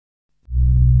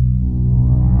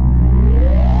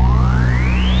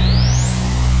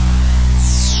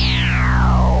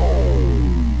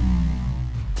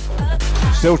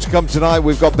Still to come tonight,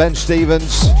 we've got Ben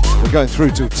Stevens. We're going through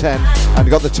till 10, and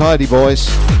got the Tidy Boys.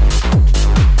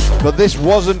 But this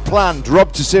wasn't planned.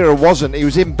 Rob Tissera wasn't. He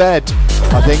was in bed.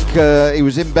 I think he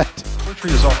was in bed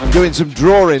doing some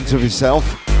drawings of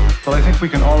himself. But I think we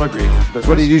can all agree that's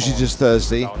what he usually does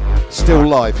Thursday. Still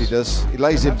life, he does. He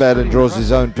lays in bed and draws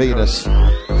his own penis.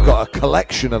 He's got a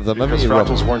collection of them, haven't you, Rob?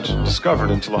 Fractals weren't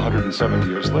discovered until 170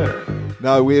 years later.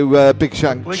 No, we big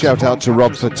shout out to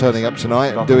Rob for turning up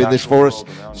tonight and doing this for us.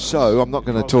 So I'm not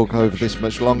going to talk over this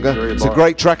much longer. It's a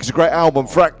great track, it's a great album,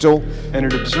 Fractal. And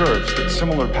it observes that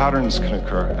similar patterns can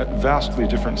occur at vastly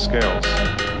different scales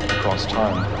across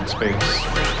time and space.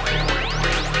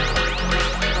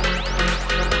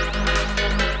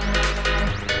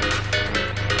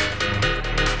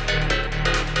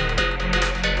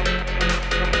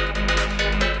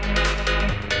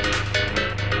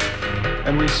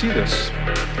 And we see this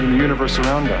in the universe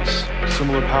around us.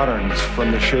 Similar patterns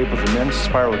from the shape of immense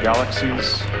spiral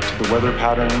galaxies to the weather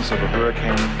patterns of a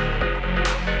hurricane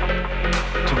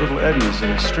to little eddies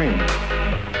in a stream.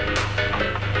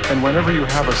 And whenever you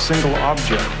have a single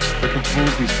object that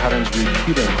contains these patterns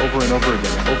repeating over and over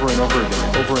again, over and over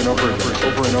again, over and over again,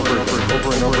 over and over again,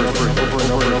 over and over and over and over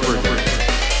and over and over again,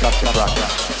 that's the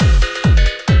fractal.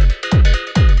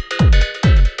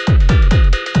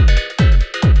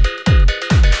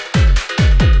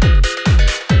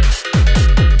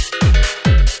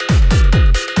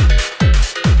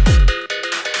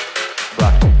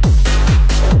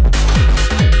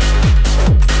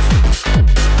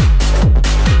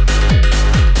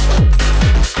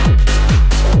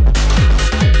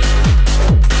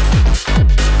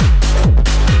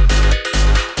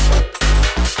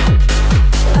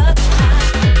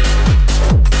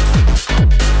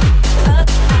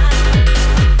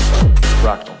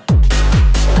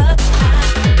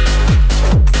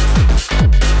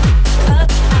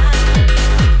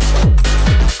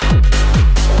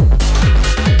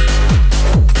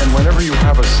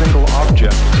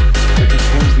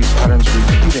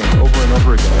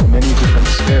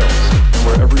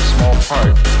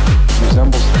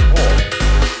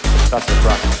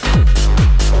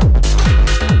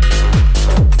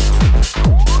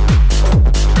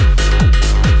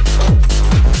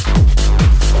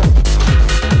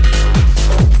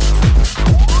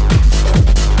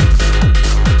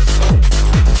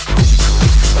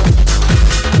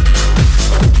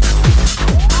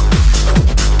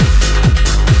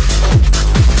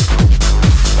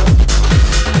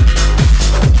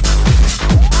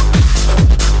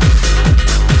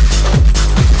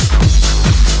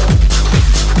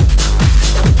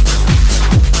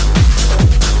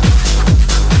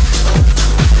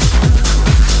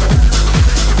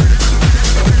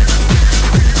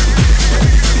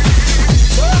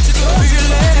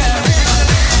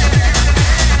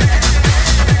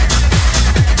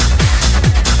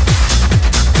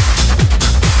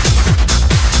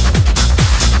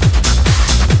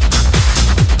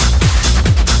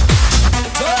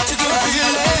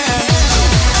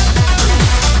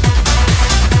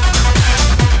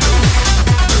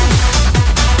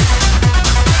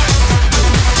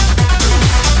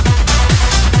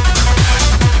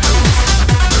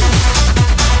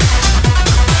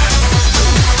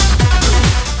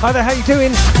 Hi there, how you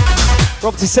doing?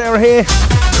 Rob Tissera here.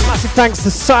 Massive thanks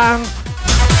to Sam.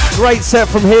 Great set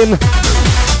from him.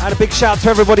 And a big shout to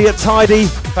everybody at Tidy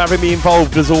for having me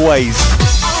involved as always.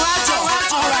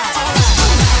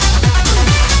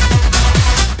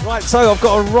 Right, so I've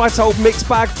got a right old mixed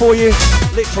bag for you.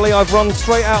 Literally, I've run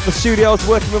straight out the studio. I was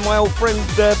working with my old friend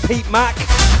Pete Mack.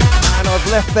 And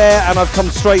I've left there and I've come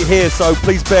straight here. So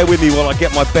please bear with me while I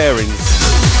get my bearings.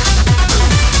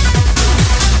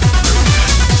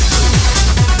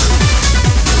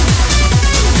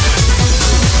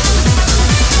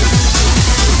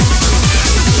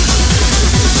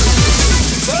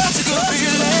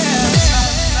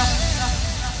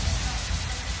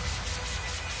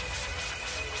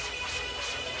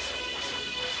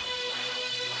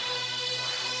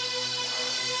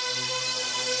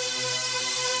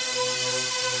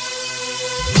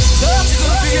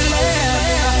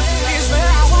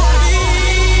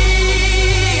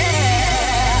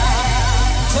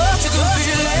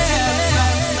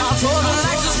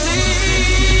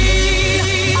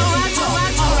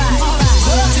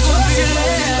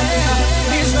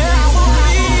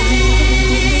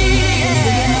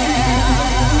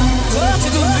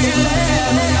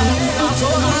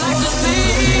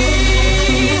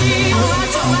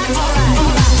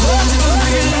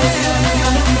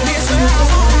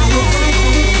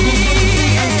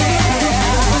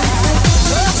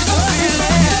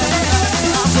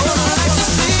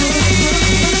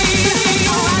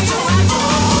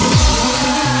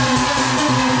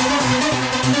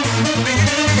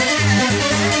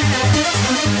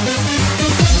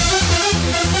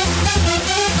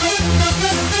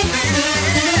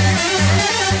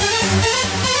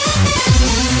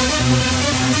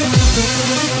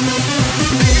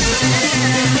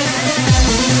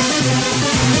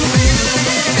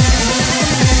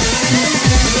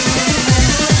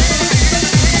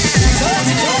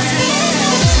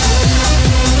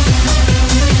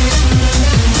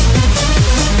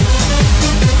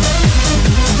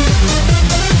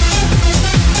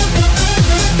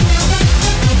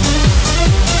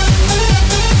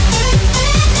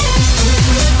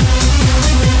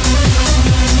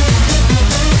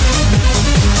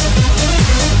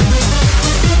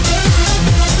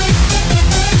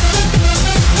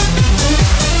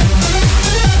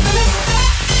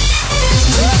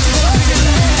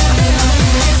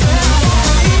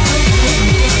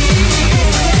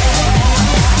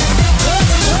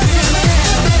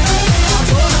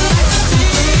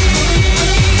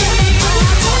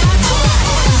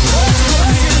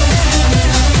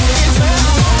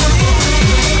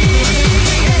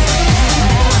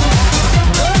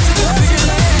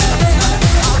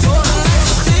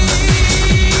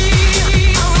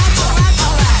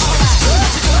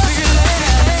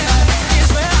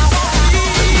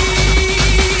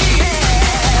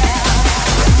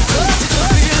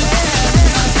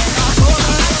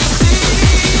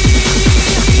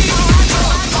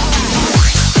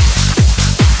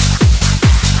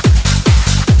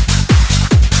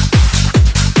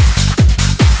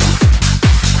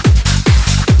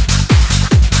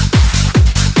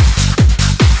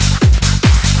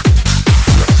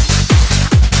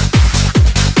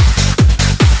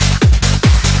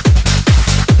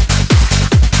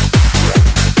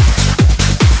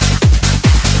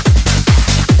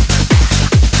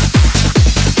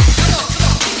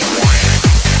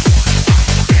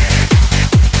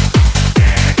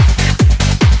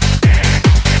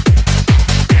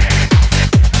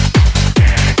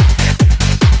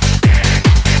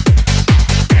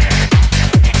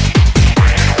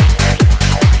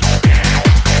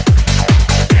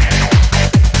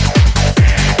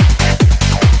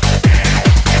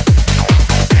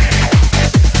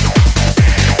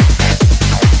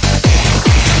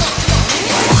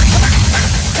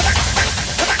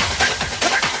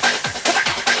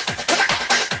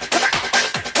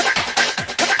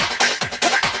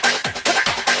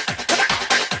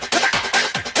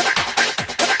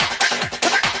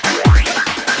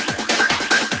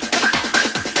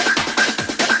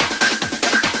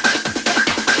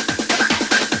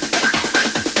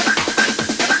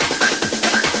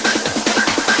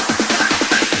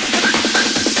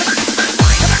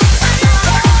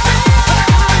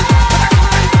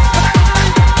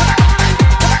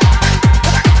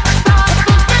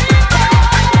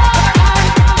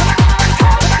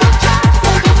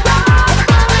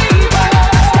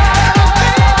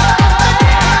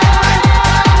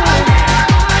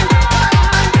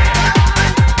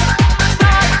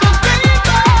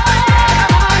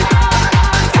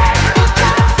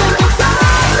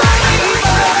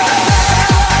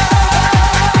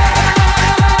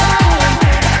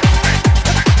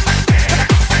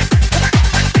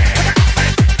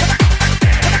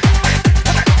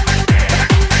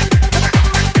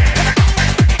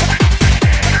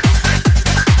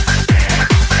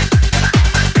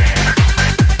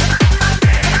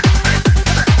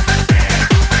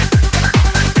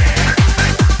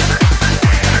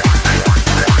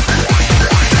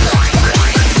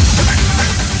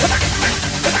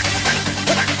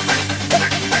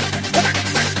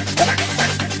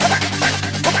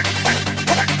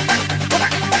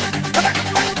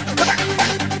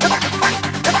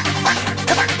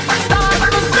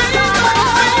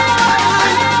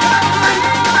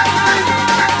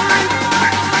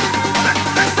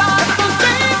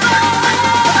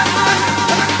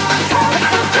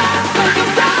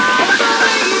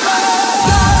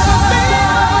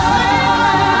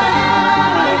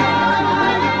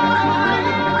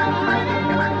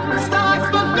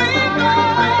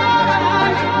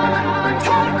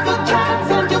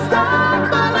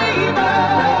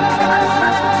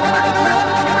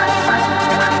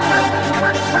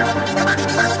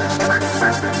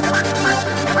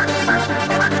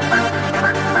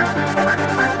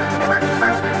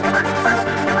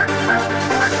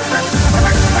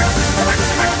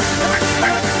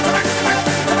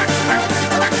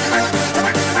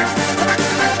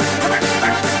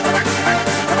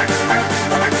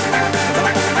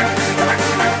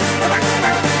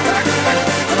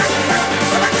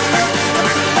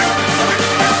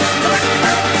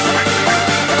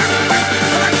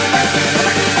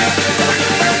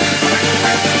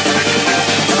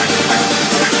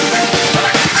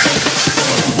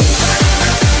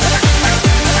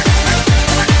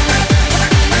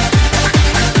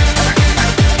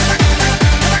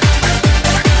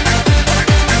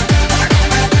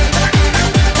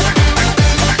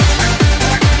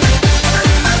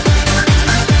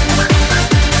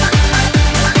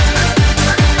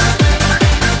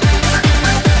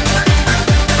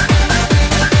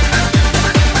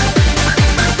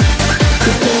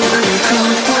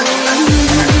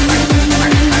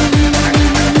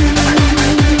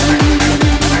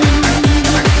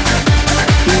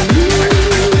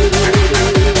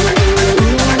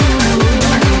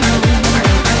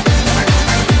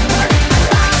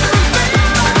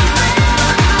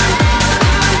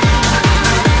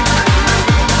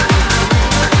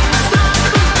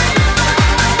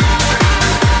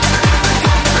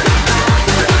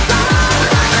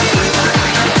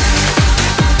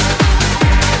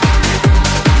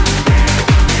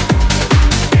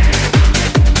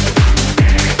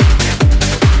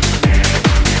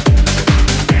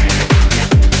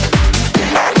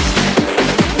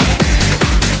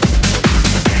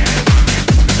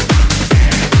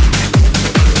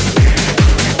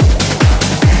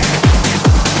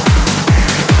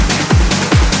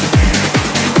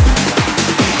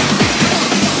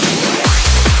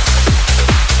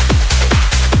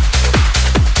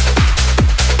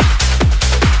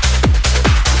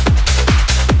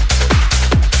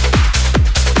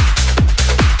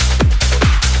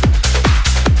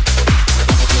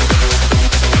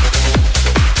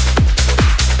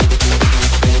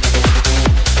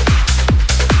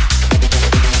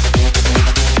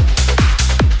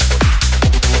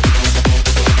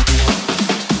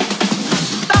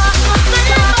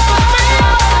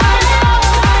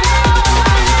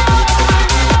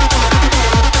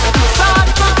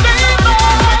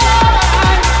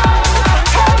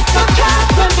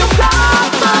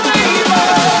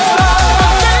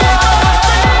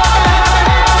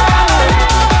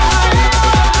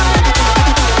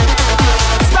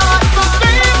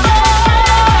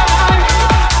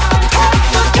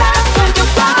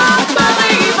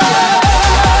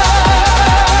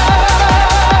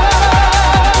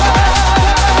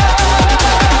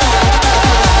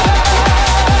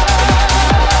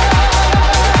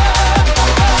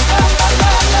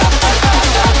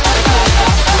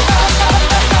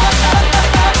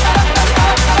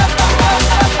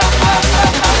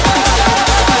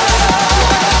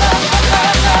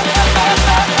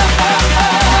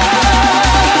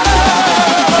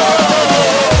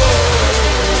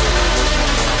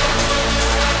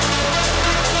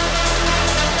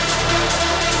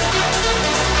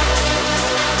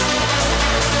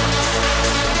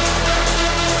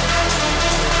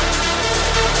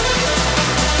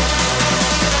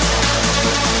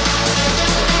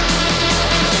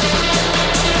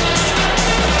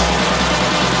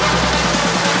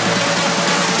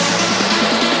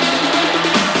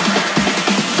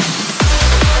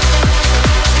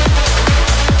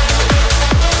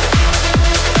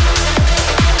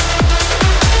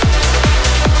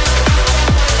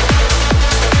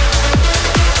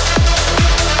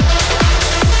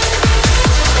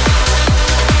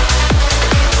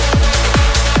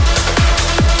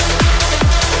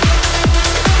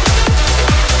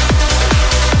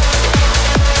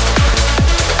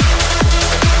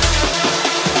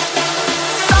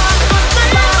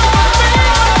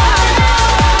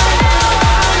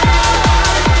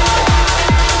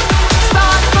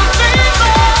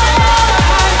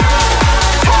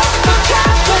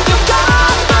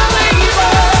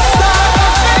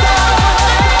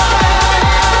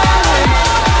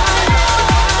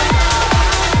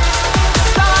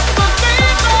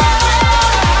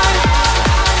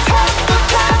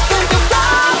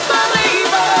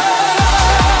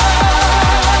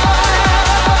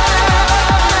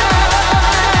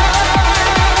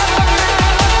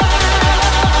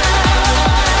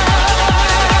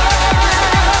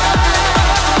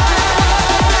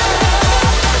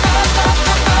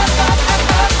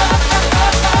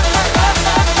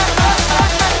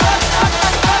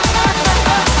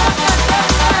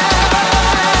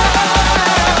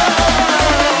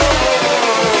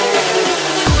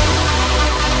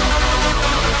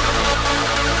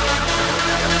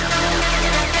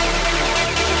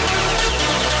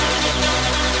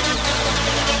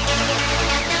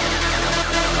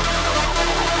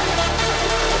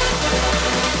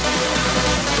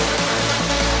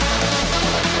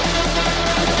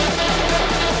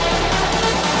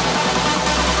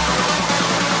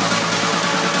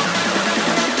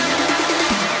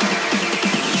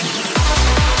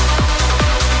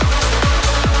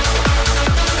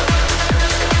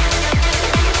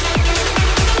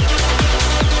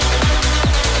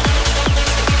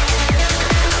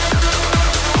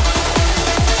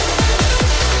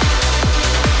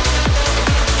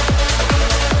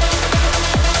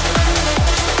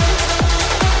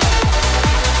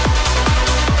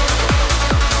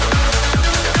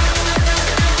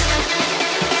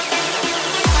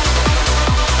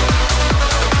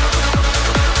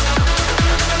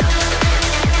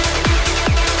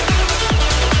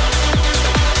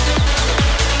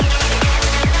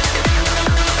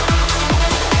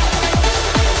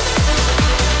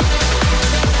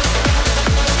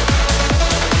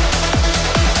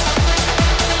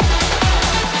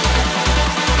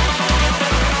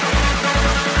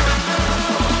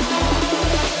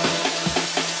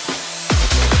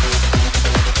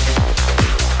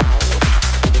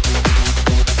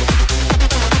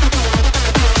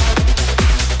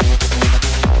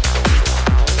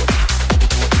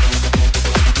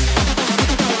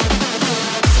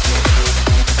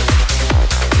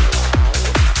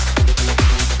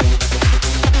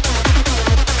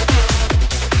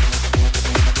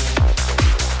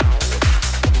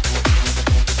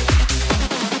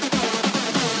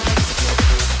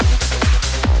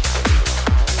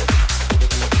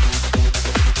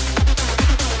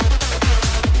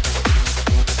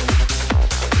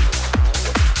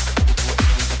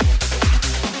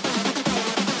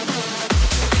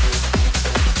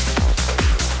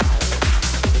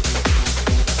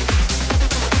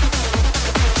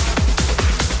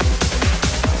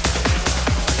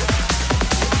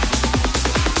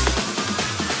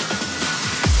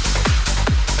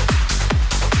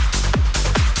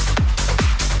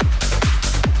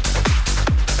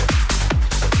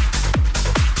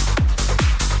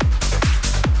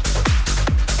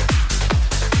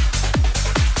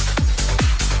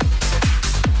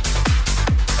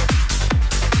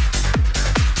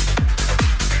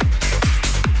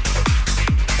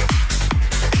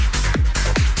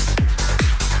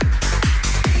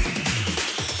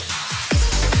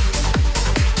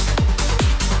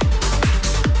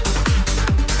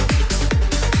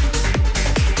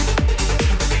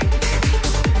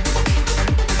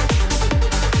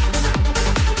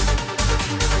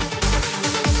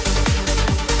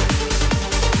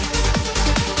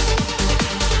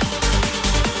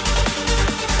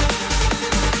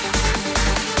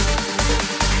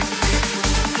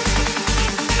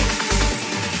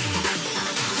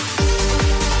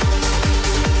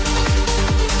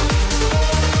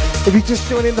 If you're just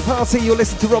joining the party, you'll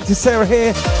listen to Rob Tissera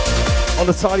here on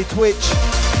the Tidy Twitch.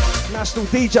 National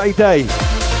DJ Day.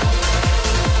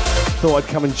 Thought I'd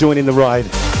come and join in the ride.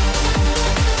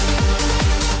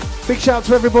 Big shout out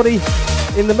to everybody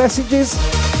in the messages.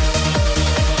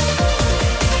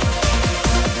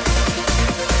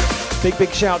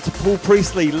 Big shout out to Paul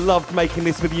Priestley. Loved making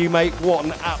this with you, mate. What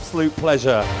an absolute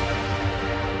pleasure.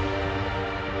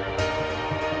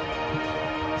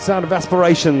 Sound of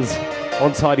Aspirations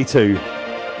on Tidy 2.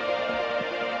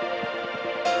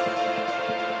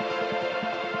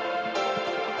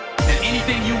 And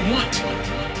anything you want,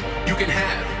 you can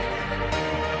have.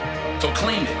 So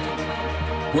claim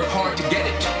it. Work hard to get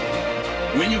it.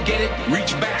 When you get it,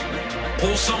 reach back.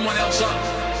 Pull someone else up.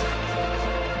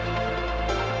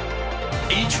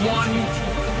 Each one,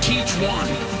 teach one.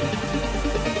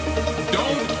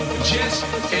 Don't just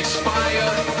aspire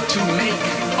to make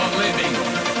a living.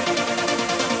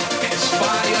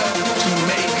 Aspire to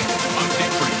make a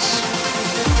difference.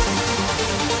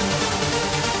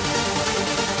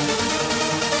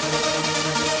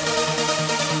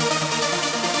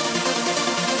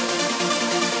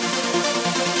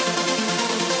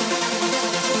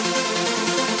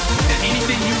 And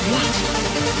anything you want,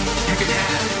 you can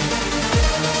have.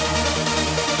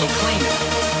 So claim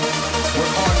it.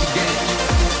 Work hard to get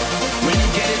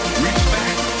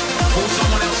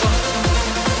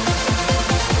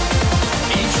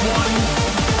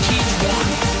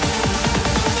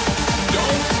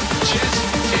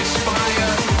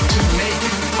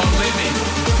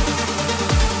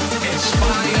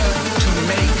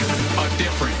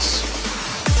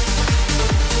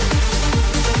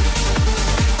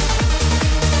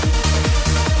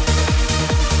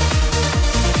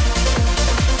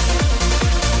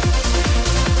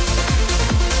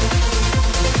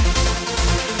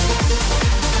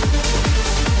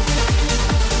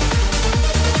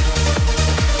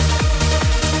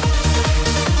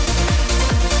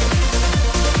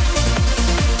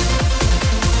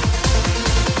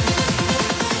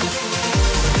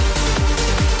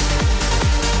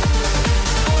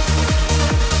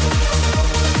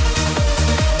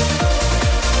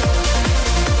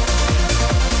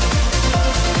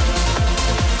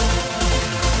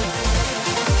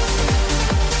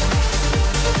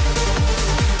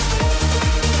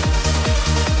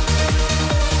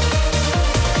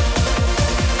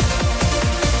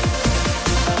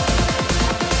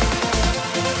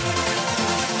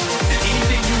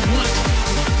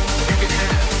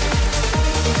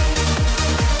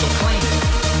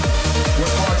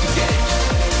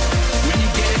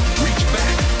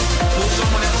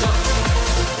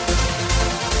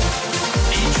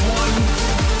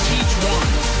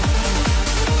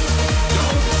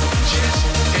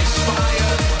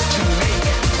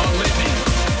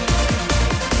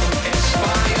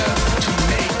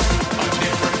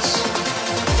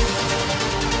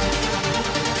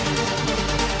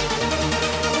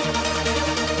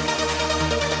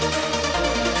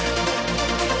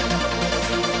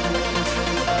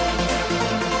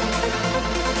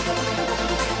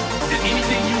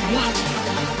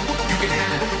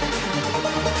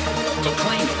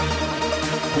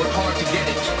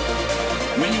it.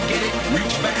 When you get it,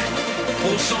 reach back.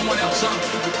 Pull someone else up.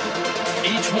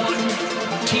 Each one,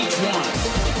 teach one.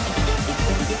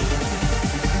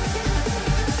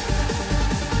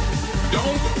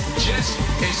 Don't just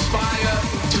aspire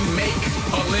to make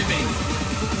a living.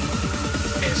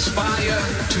 Aspire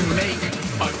to make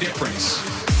a difference.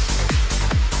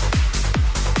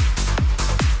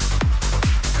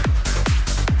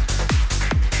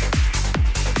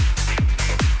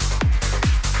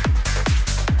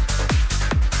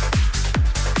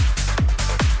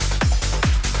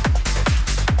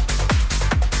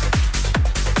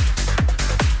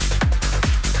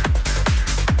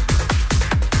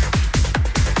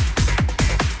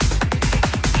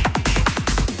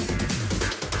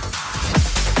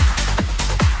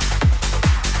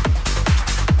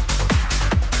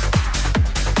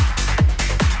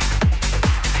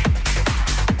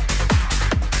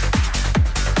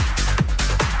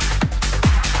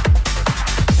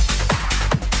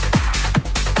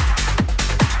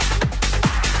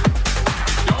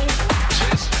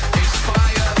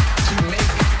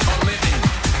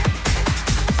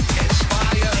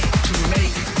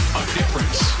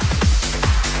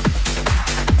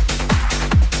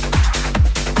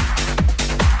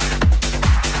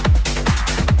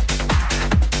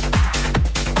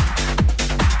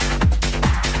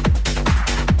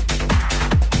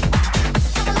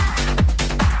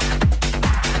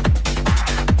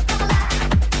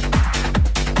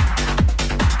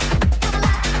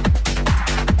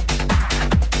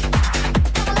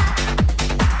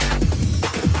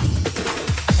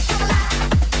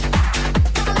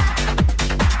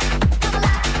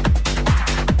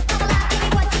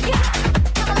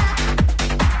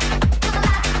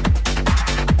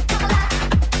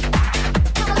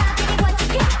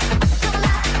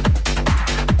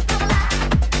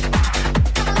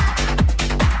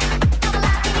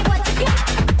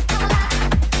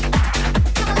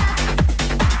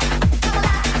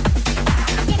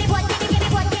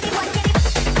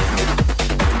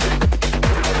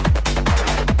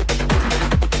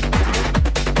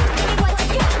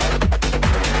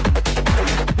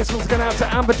 This one's going out to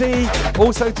Amber D,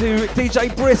 also to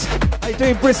DJ Brisk. How you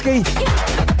doing,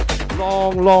 Brisky?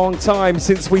 Long time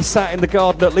since we sat in the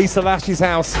garden at Lisa Lash's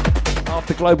house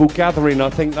after Global Gathering,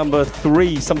 I think number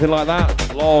 3, something like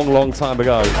that. Long time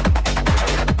ago.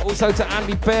 Also to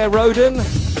Andy Bear Roden.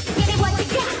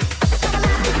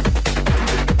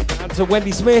 And to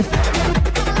Wendy Smith.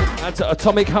 And to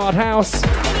Atomic Hard House.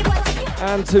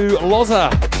 And to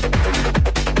Loza.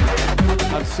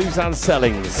 And Suzanne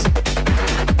Sellings.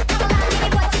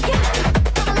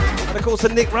 And of course to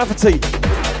Nick Rafferty.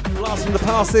 Blast from the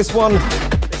past, this one.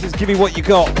 This is Give Me What You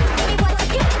Got.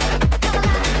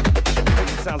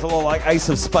 Sounds a lot like Ace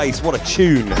of Space. What a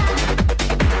tune.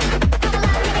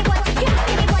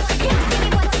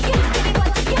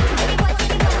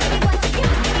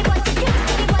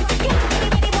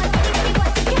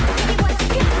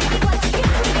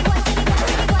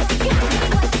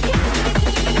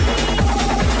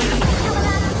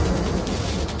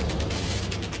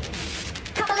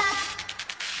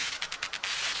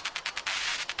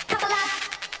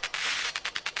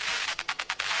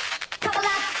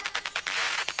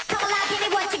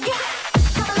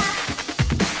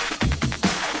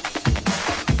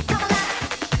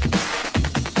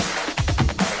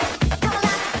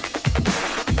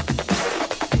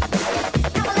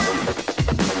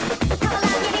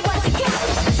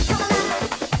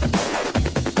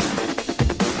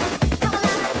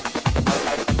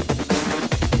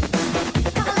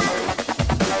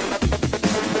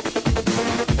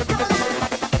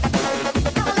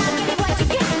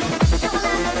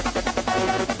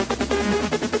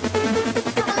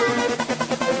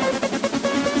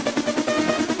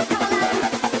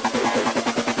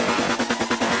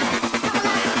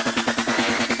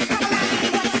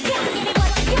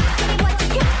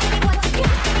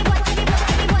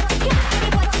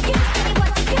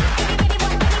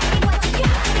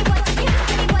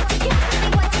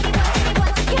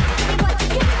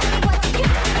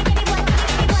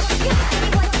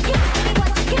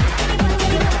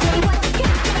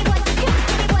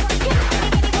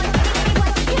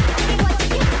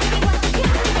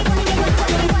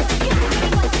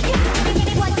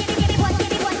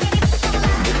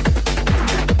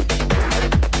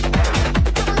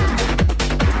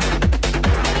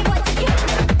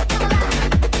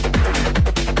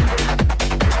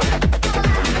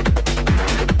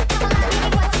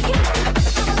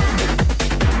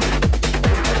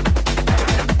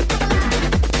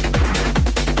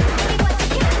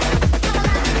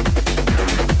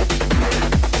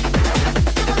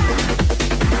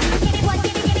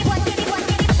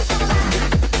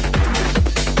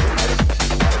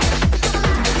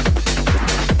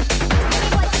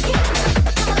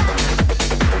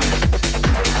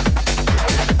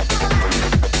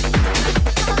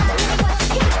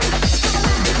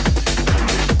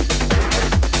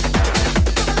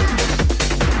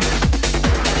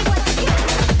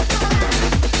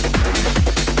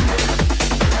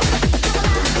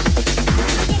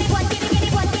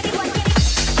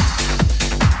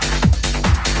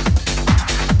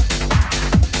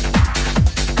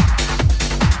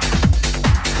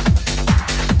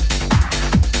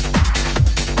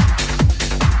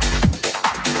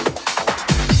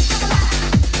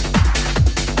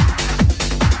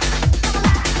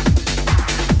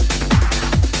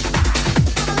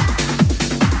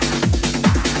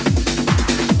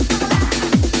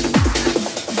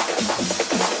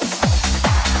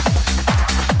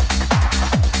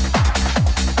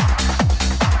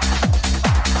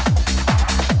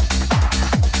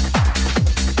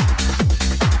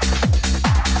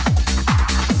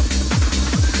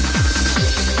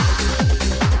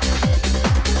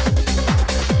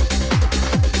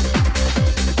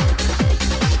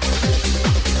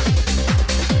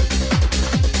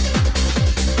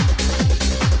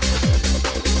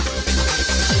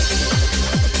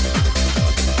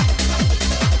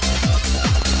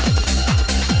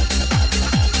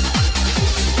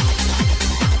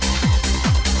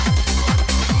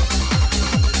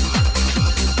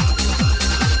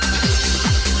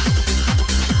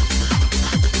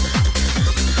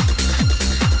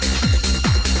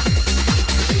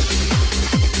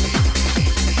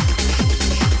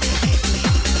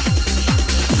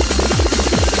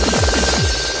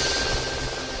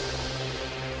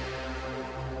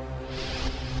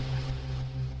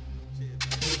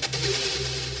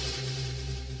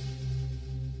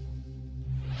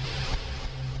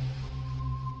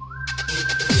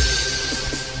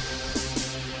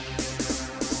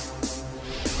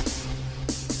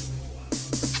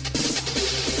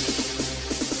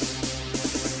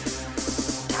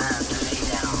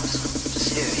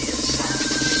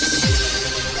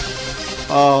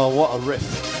 Oh, what a riff.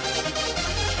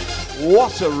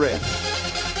 What a riff.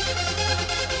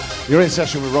 You're in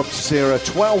session with Rob Tissera.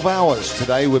 12 hours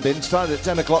today we've been. Started at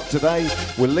 10 o'clock today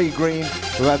with Lee Green.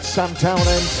 We've had Sam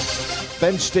Townend,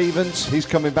 Ben Stevens, he's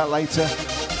coming back later.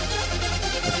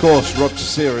 Of course, Rob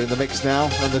Tissera in the mix now.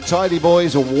 And the Tidy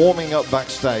Boys are warming up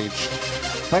backstage.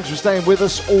 Thanks for staying with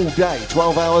us all day.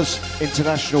 12 hours,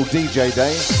 International DJ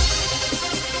Day.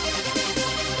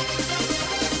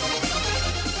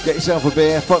 Get yourself a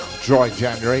beer. Fuck dry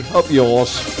January. Up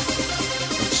yours.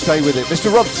 And stay with it.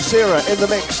 Mr. Rob Tissera in the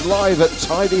mix live at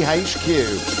Tidy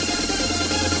HQ.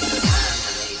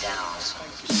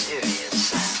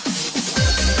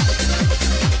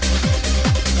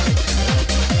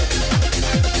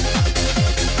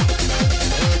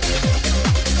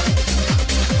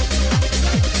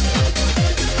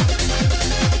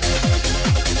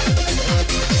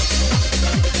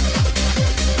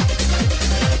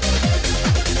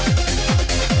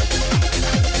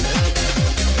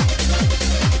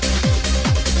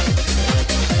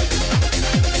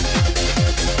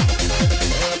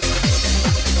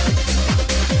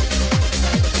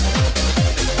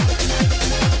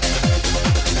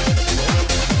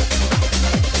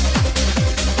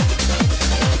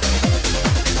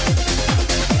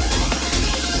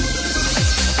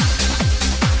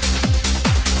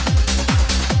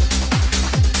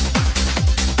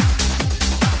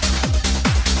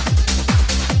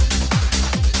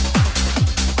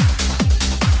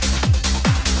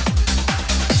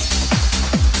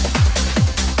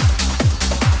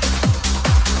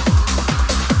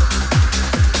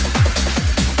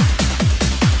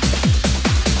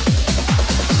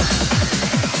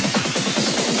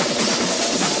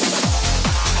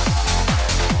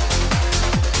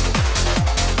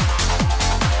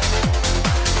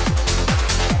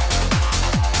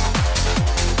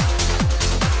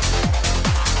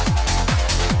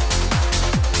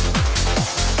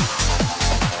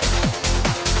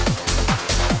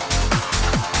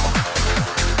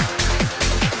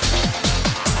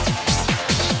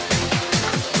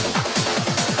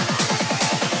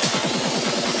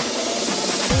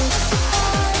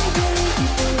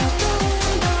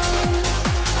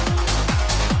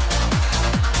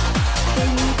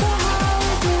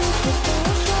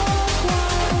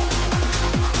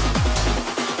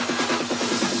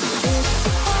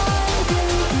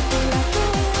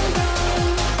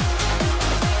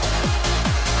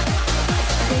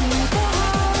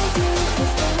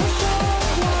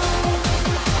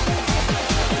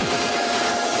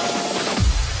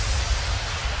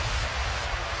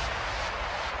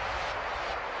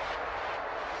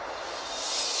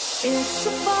 It's a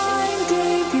fine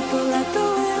day, people at the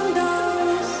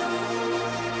windows.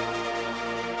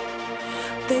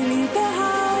 They leave their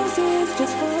houses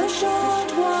just for a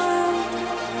short while.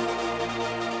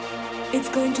 It's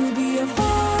going to be a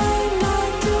fine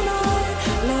night tonight.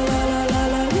 La la la la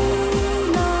la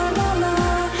lee, la la la.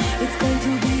 It's going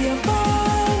to be a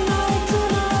fine night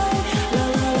tonight. La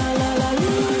la la la la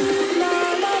lee, la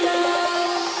la la.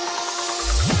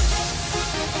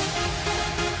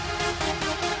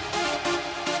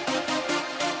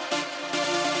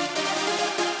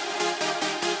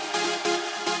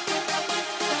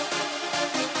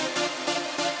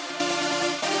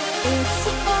 It's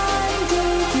a fine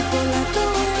day, people at the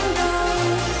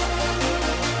windows.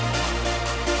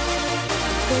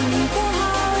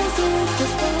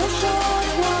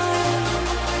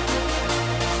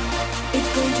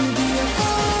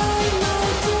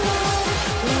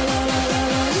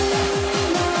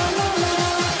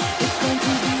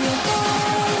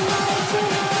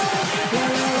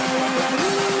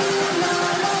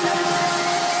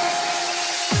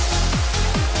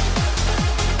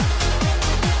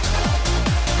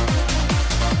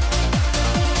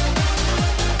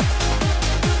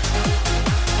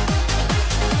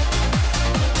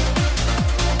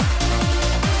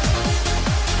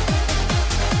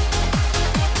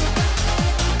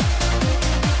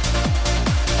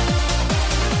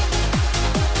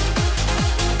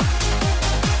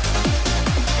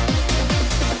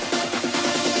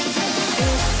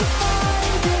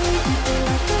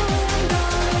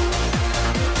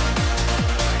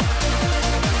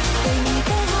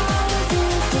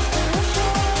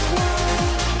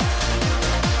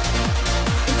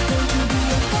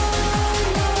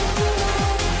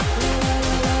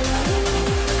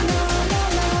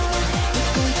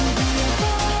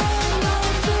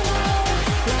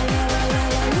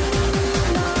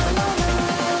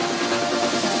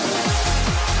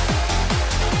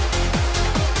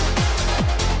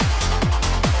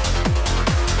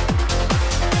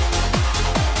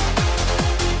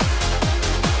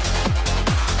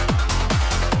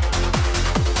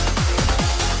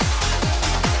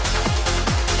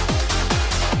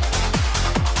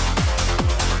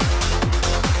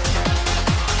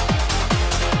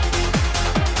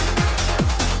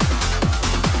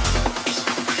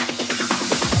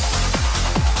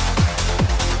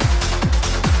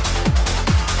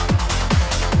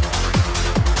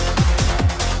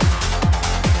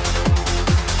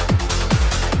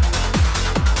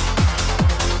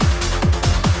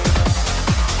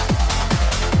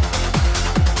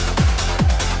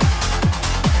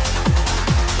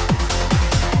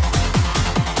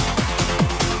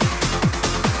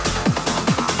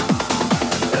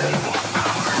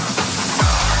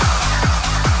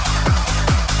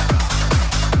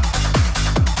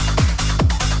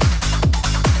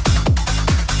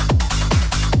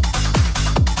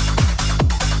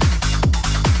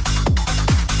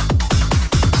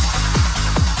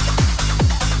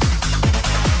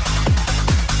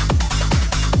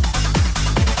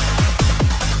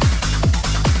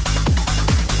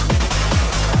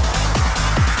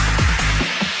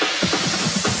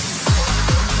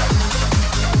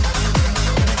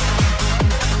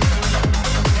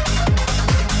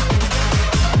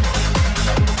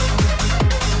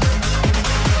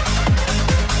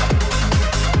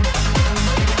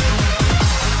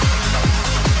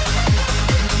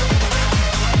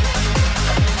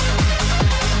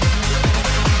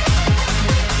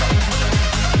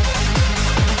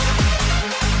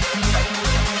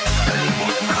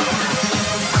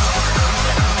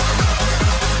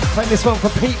 this one for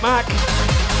Pete Mac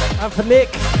and for Nick,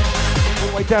 all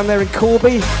the way down there in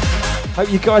Corby. Hope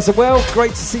you guys are well.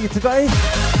 Great to see you today.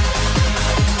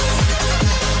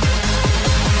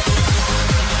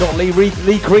 Got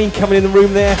Lee Green coming in the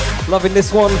room there, loving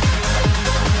this one.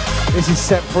 This is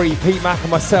Set Free, Pete Mac and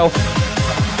myself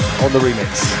on the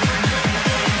remix.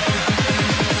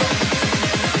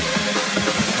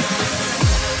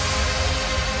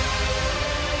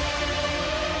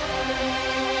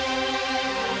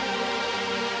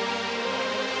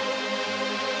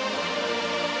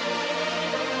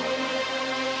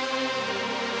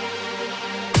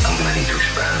 I'm gonna need to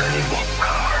expand. I need more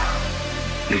power.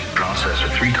 This processor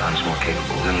 3 times more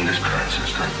capable than this current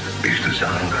system. It's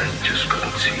designed I just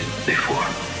couldn't see before.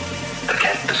 I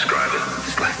can't describe it.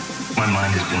 It's like my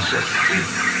mind has been set free.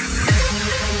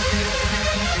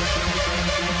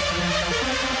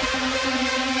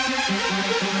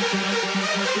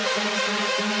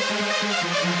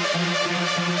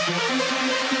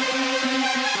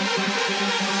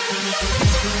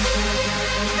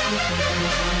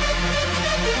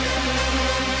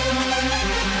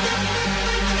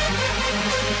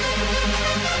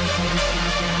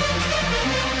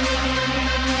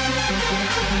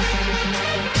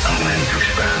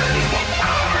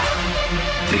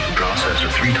 Processor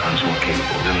 3 times more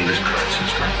capable than this current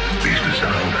system. It's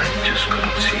designed I just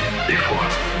couldn't see before.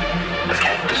 I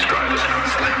can't describe it.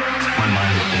 It's like my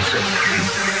mind has been set free.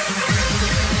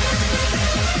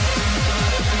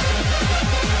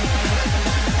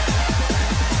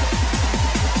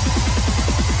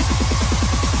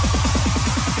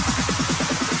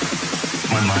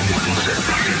 My mind has been set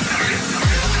free.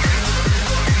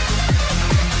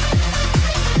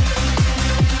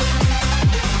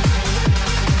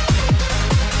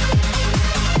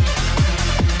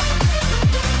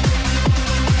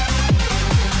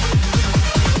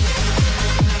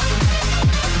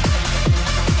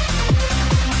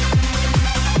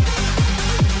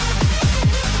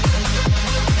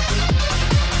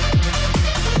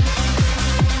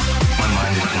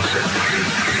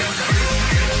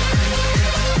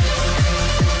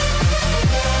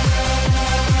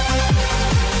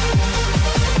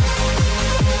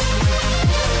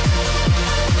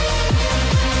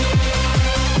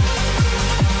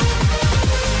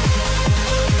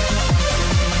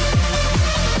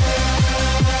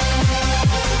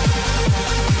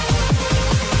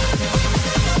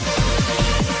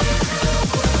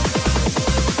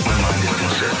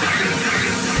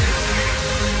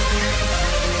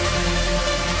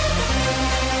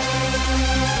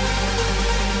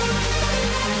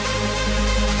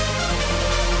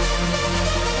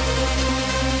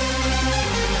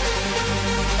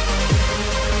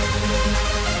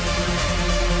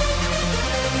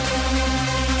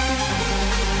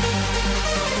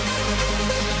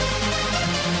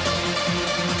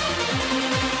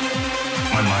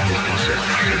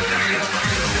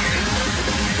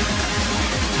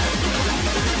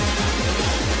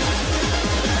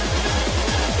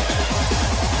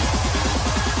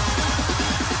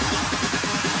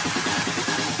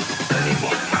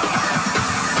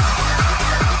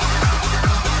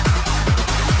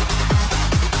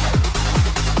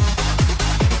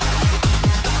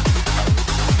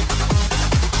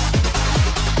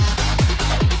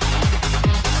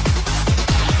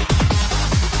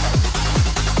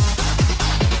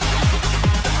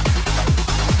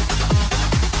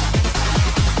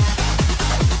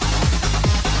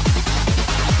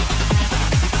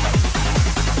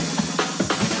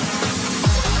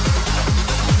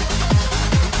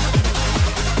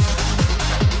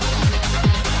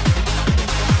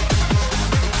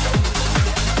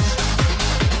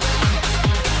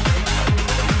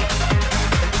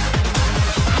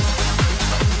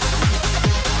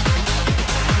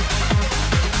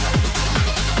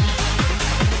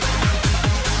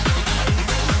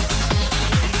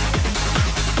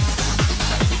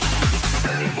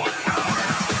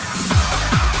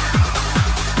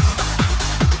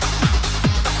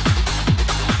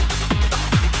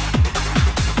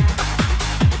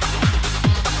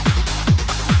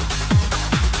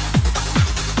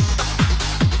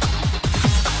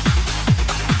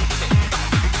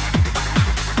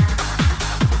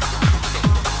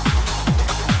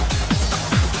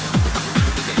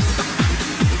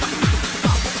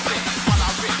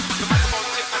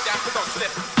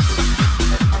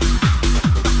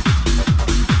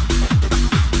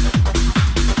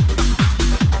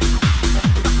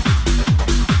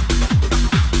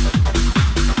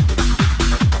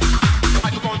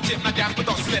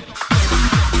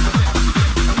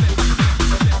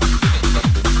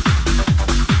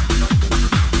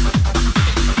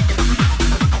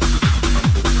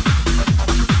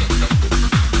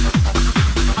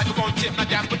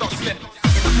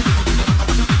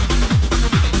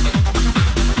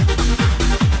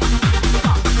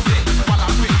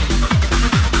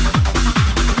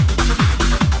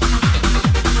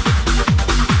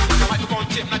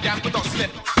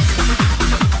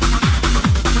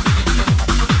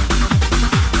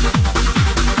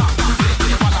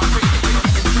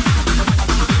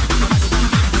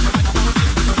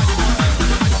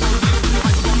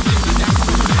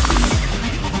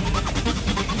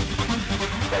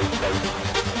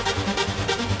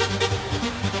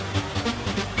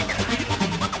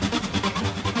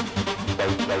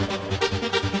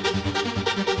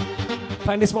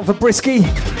 Playing this one for Brisky.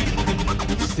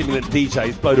 Stimulant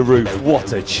DJs, blow the roof.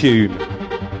 What a tune.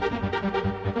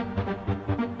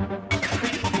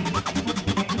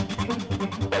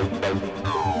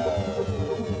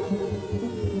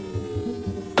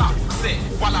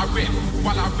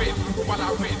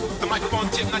 The microphone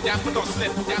tip, now down, don't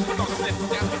slip, down, don't slip,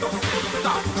 down, don't slip.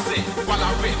 Stop, sit, while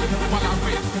I rip,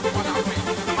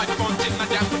 the microphone tip, now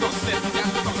down, don't slip,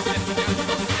 down, don't slip, down,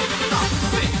 don't slip. Stop,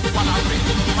 sit, while I rip,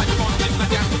 the microphone tip, now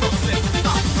down, don't slip.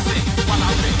 Stop, sit, while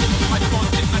I rip, the microphone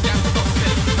tip, now down, don't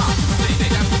slip. Stop, sit,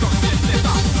 down, don't slip,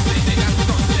 stop, sit, down,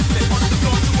 don't slip, on the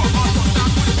floor to a hard one, down,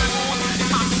 put it back on, it's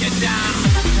time to get down.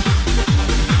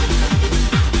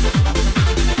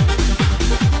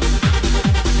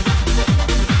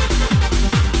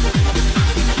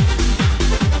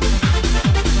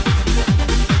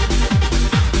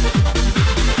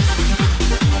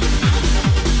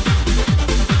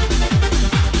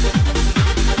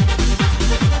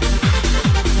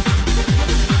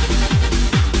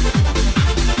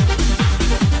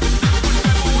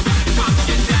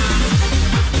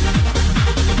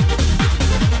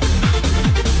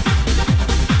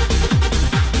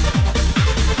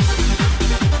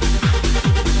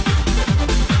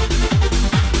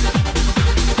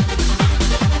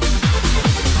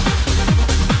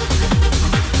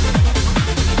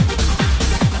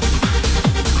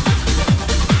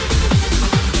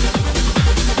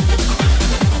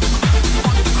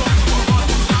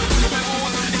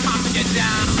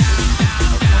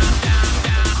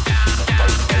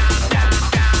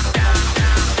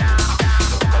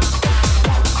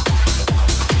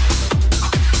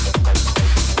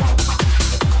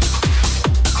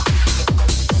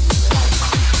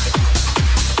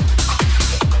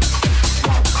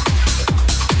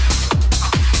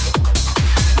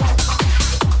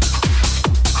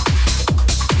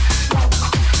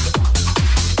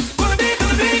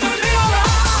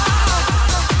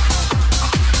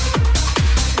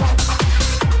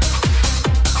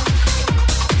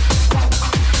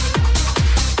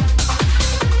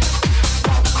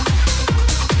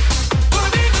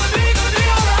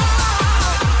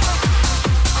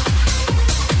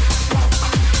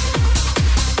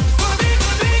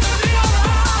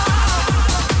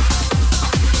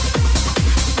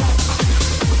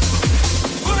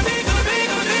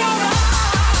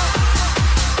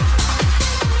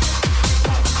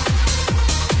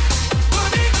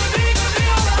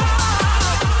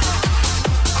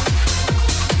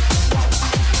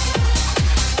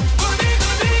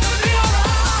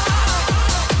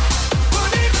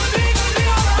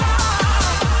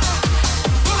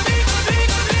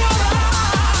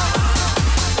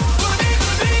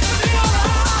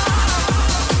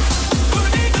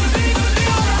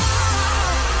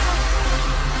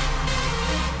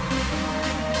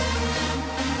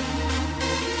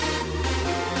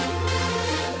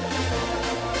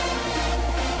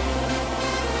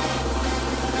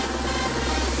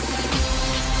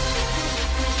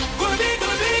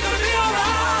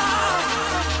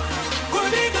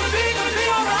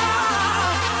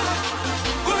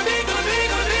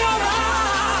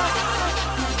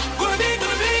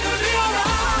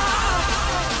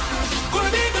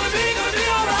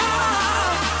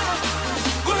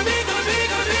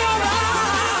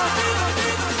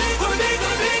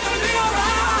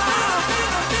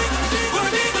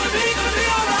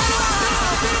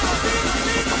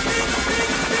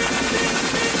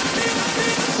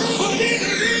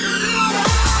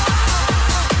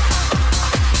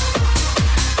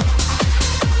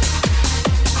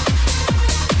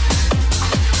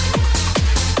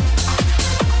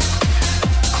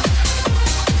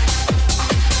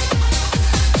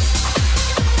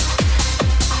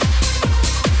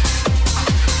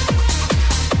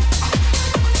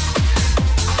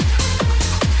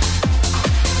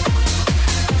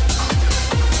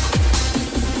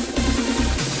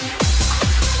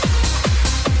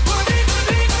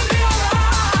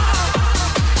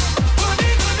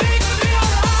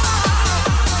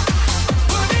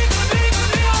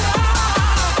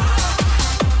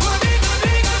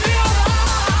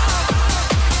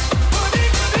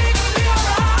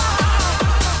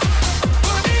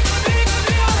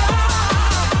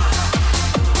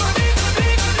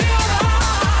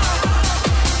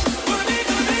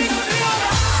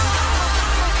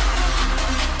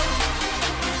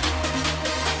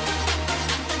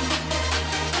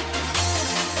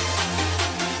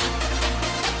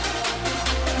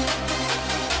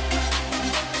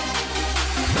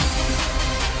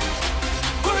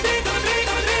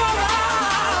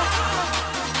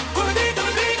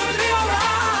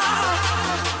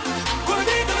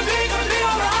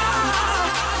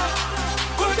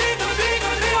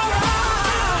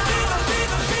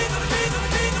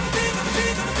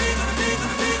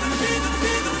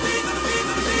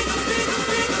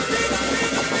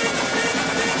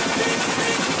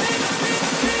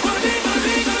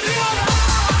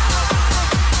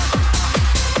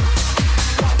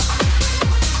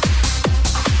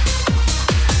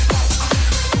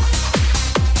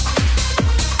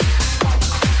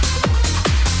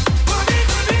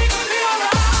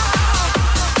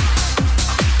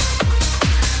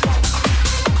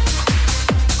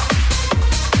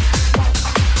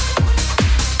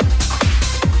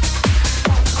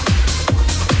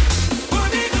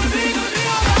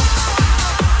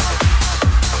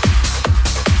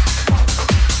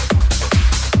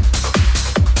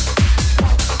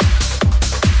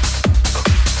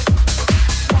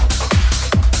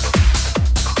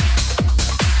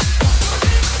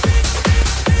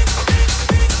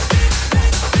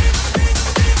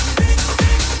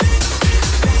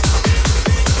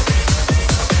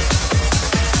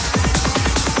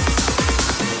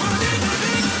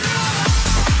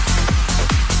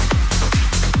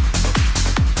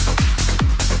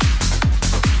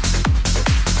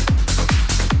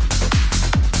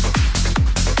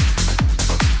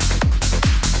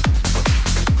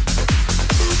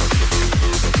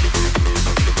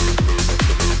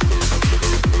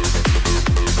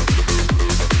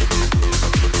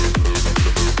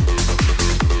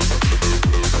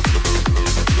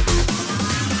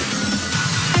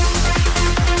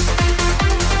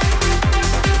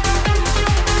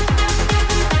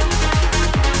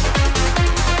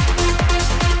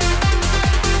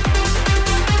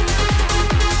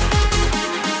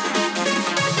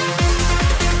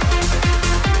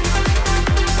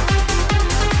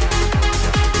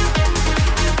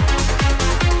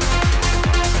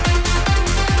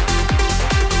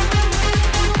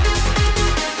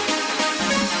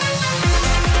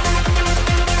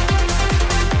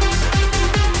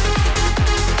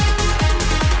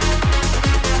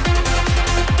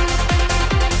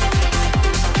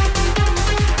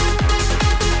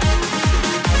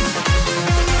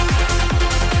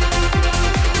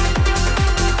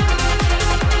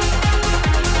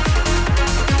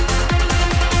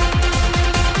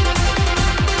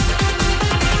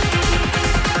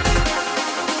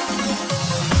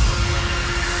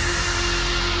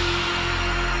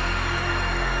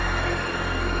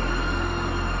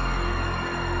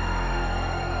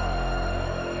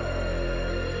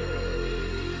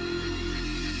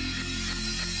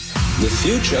 The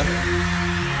future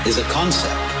is a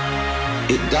concept.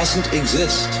 It doesn't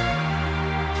exist.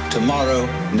 Tomorrow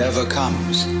never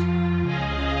comes.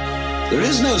 There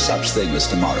is no such thing as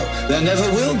tomorrow. There never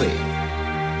will be.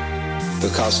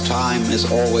 Because time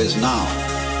is always now.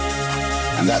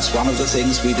 And that's one of the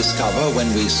things we discover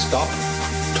when we stop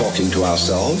talking to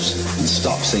ourselves and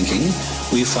stop thinking.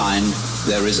 We find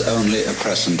there is only a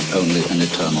present, only an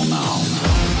eternal now.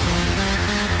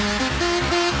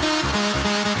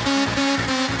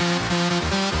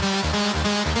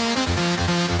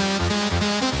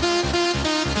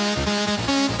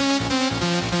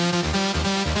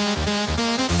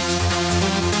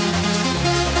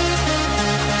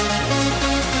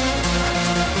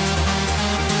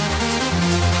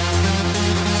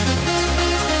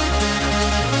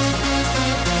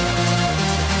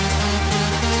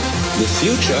 The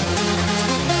future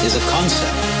is a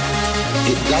concept.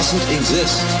 It doesn't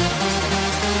exist.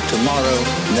 Tomorrow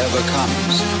never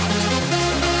comes.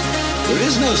 There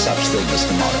is no such thing as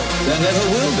tomorrow. There never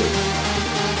will be.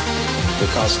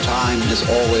 Because time is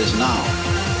always now.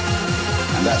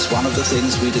 And that's one of the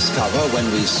things we discover when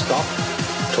we stop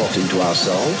talking to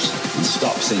ourselves and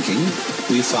stop thinking.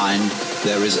 We find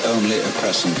there is only a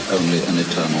present, only an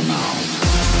eternal now.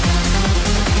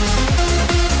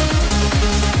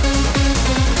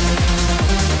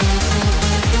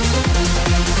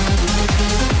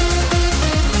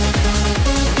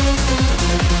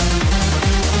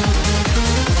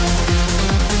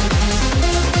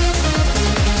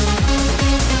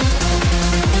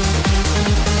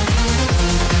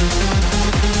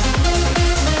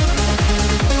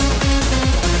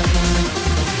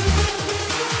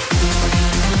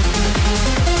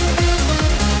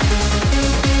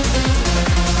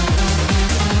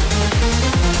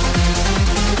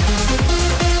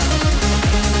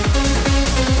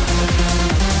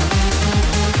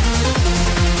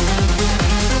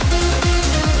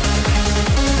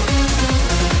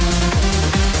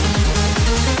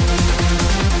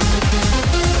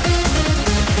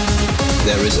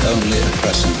 There is only a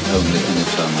present, only an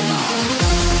eternal now.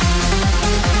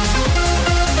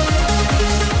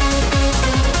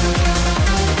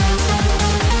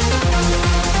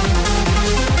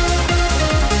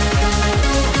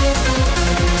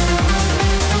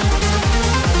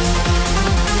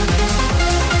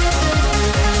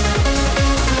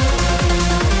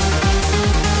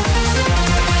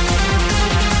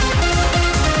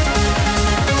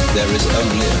 There is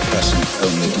only a present,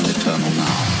 only an eternal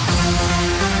now.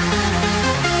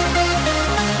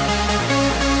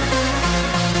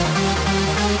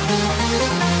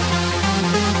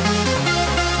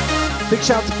 Big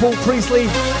shout to Paul Priestley.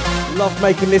 Love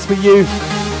making this for you.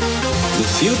 The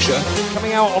future,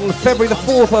 Coming out on February the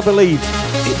 4th, I believe.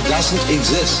 it doesn't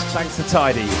exist. Thanks to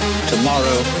Tidy.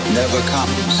 Tomorrow never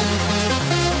comes.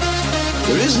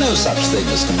 There is no such thing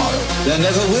as tomorrow. There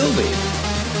never will be.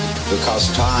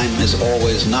 Because time is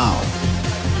always now.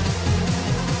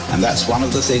 And that's one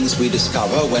of the things we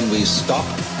discover when we stop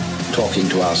talking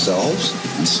to ourselves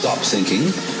and stop thinking.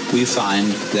 We find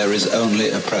there is only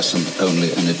a present,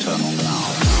 only an eternal now.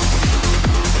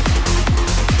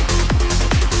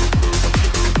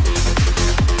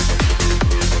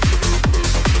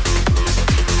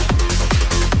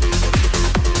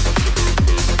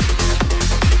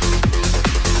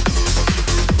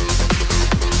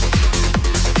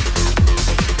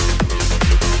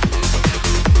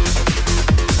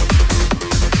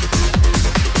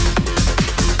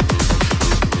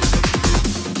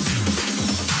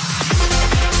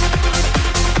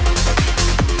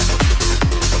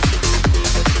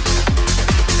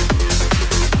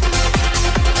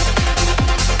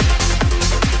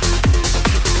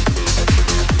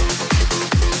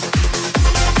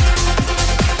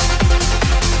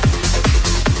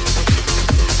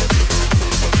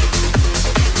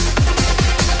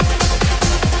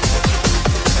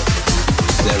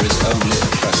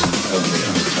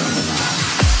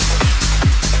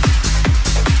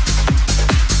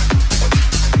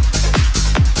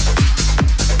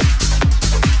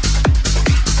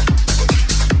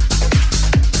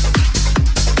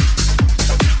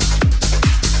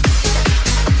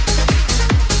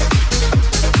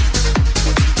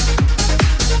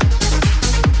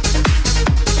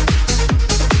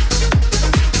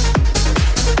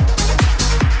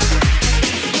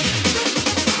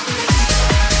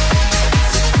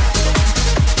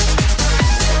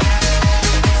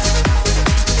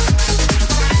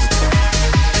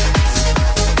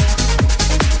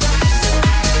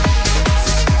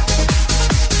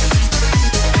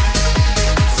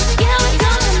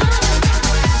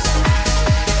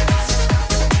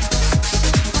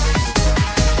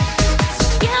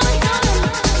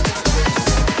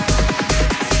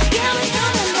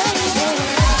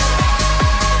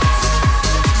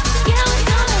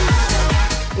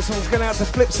 out to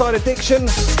Flipside Addiction,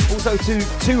 also to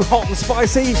Too Hot and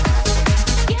Spicy,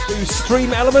 to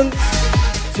Stream Element,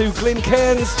 to Glyn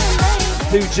Cairns,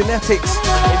 to Genetics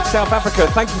in South Africa.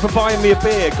 Thank you for buying me a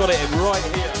beer. Got it in right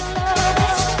here.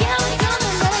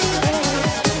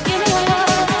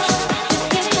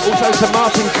 Also to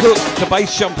Martin Cook, the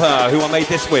bass jumper, who I made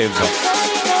this with.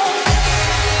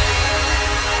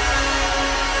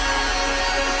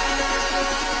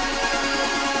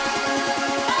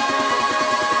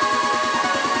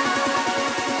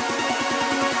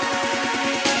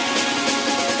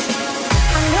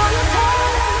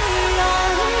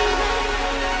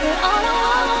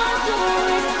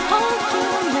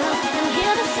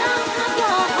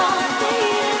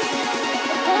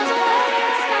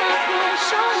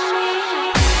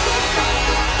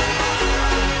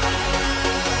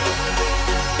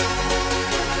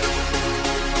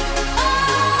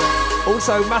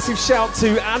 Also, massive shout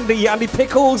to Andy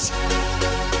Pickles.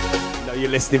 You know you're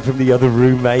listening from the other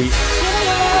room, mate.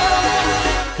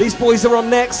 These boys are on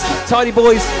next. Tidy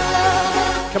Boys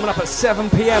coming up at 7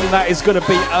 p.m. That is going to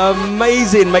be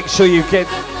amazing. Make sure you get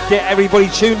everybody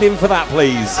tuned in for that,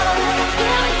 please.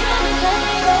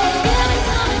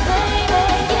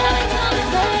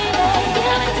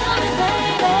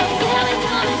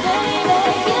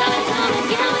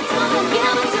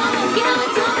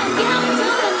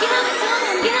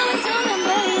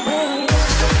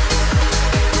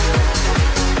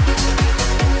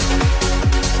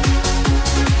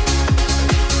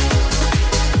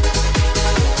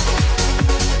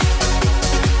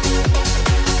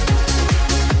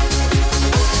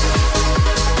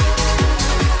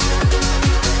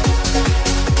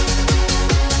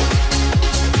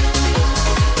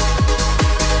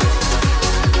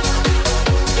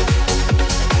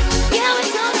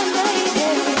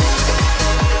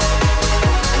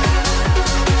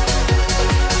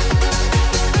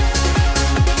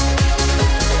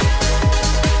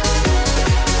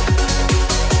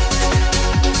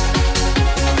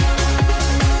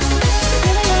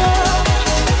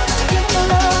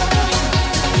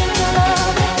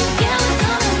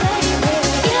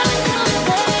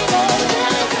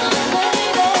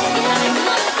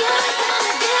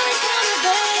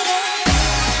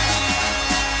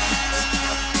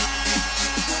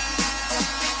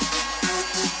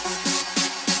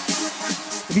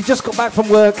 If you just got back from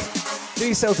work, do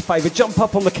yourselves a favour, jump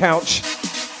up on the couch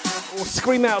or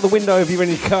scream out the window if you're in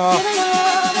your car.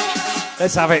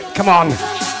 Let's have it, come on.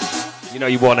 You know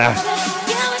you wanna.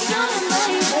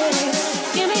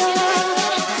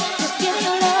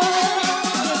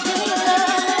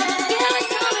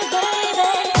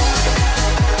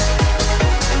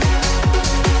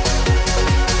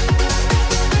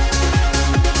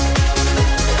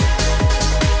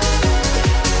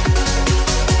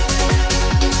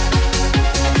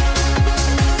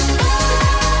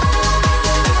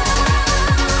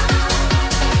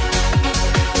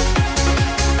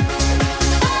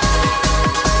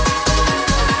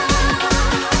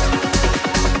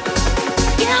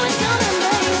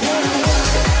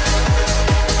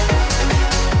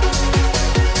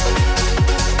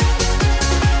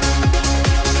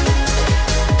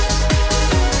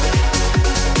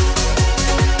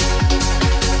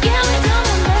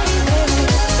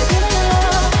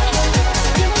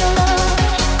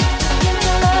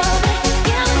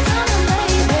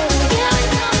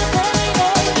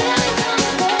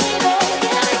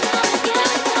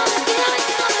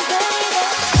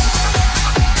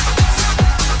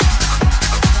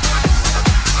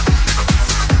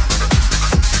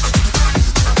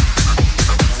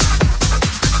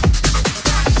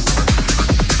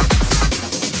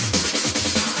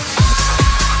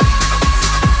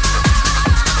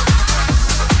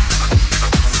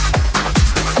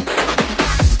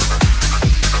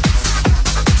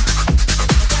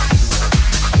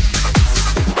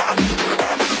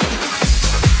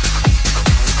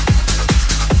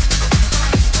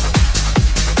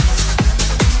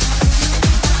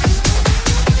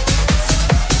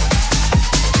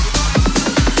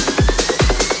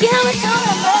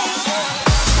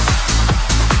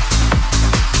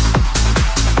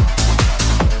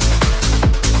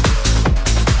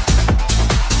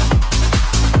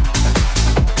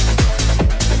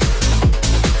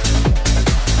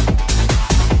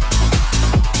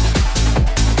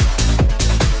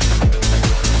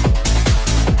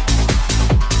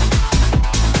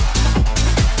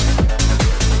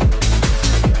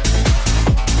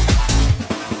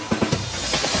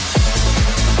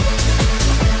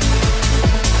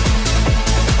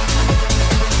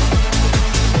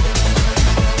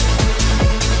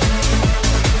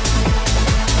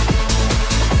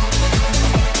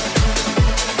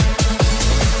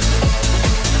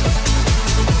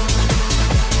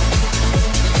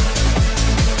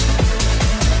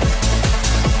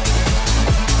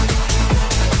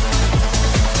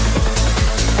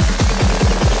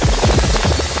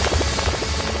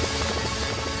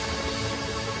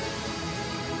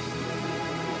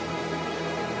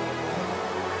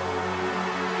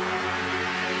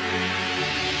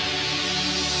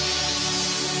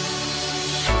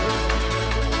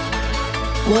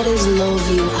 What is love,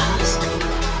 you ask?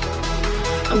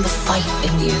 I'm the fight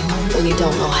in you when you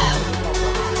don't know how.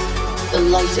 The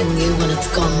light in you when it's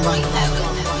gone right out.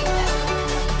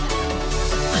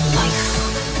 I'm life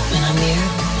when I'm near.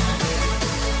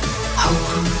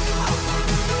 Hope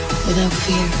without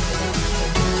fear.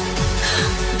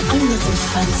 I'm nothing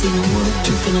fancy, no more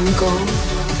dripping in gold,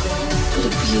 but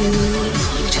a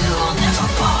beautiful jewel never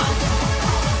bought,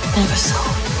 never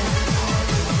sold.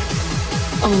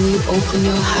 Oh, when you open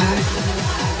your heart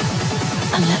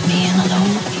and let me in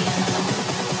alone,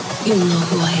 you'll know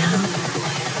who I am,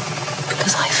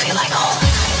 because I feel like home.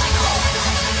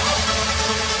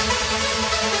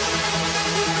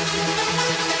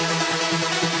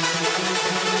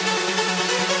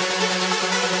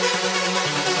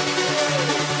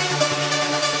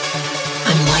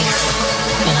 I'm life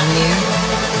when I'm near,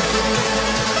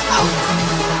 hope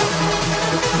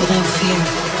without fear.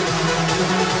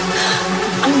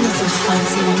 I'm nothing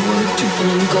fancy, no more dripping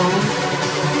in gold,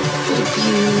 but a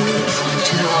beautiful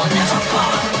jewel never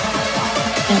bought,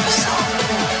 never sold.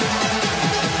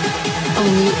 And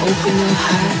when you open your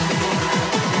heart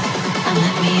and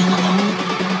let me in alone,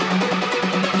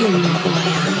 you'll know who I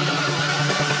am,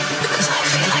 because I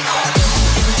feel like home.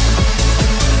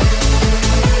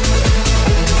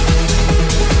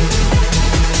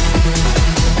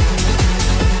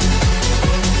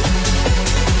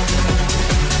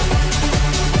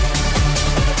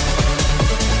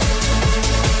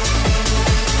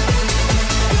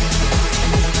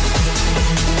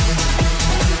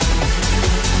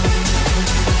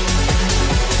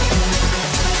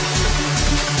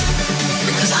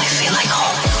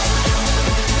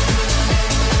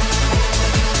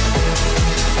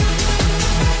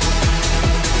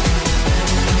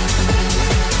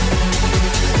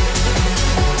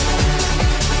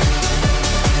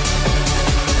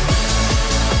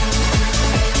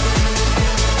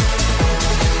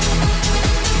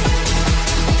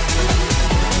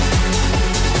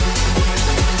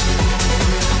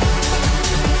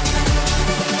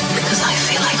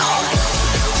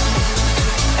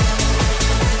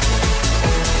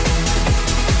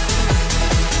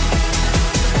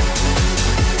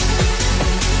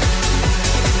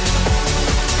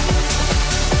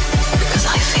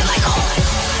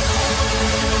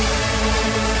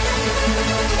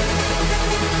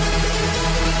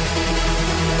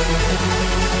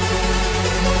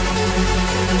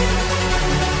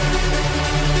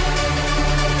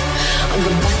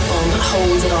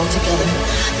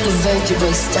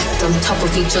 Vertebrae stacked on top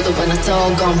of each other when it's all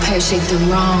gone pear-shaped and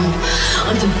wrong.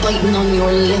 I'm the biting on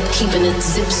your lip, keeping it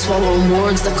zip, swallowing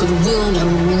words that could wound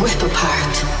and rip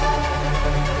apart.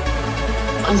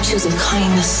 I'm choosing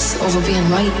kindness over being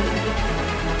right.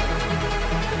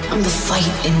 I'm the fight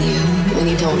in you when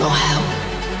you don't know how.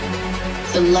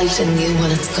 The light in you when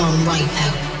it's gone right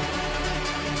out.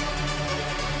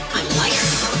 I'm life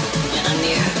when I'm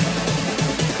near.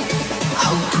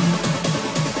 Hope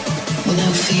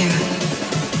without fear.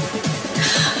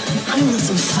 I'm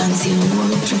nothing fancy, no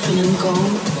more dripping in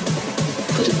gold,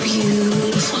 but a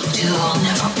beautiful jewel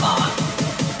never bought,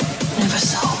 never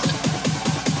sold.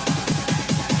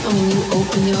 And when you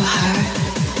open your heart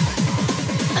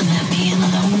and let me in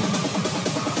alone,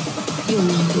 you'll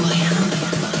know who I am,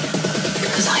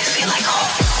 because I feel like home.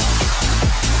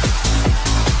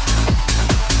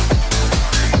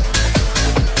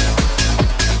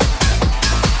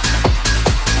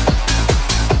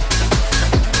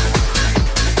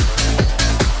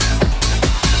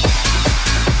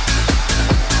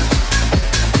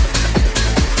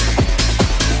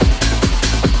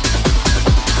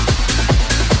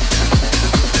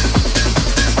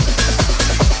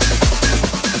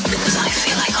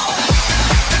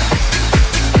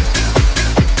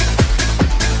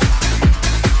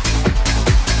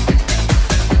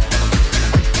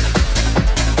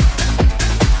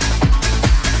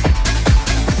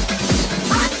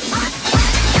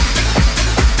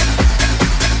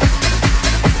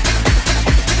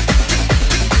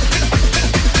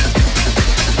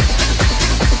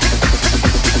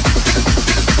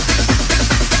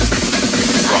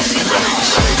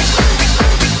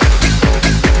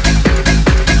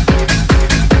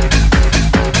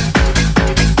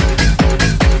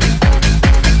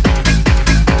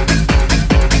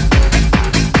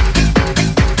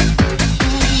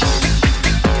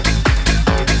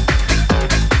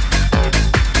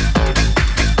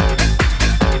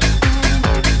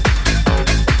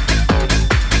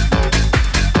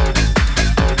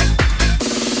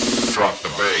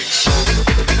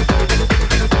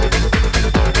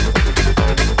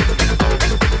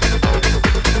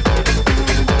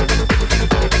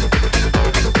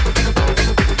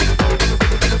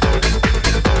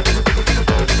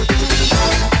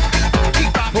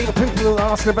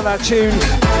 asking about that tune.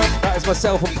 That is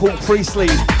myself and Paul Priestley.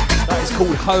 That is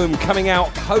called Home, coming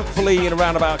out hopefully in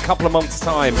around about a couple of months'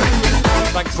 time.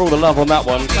 Thanks for all the love on that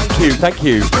one. Thank you, thank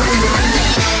you.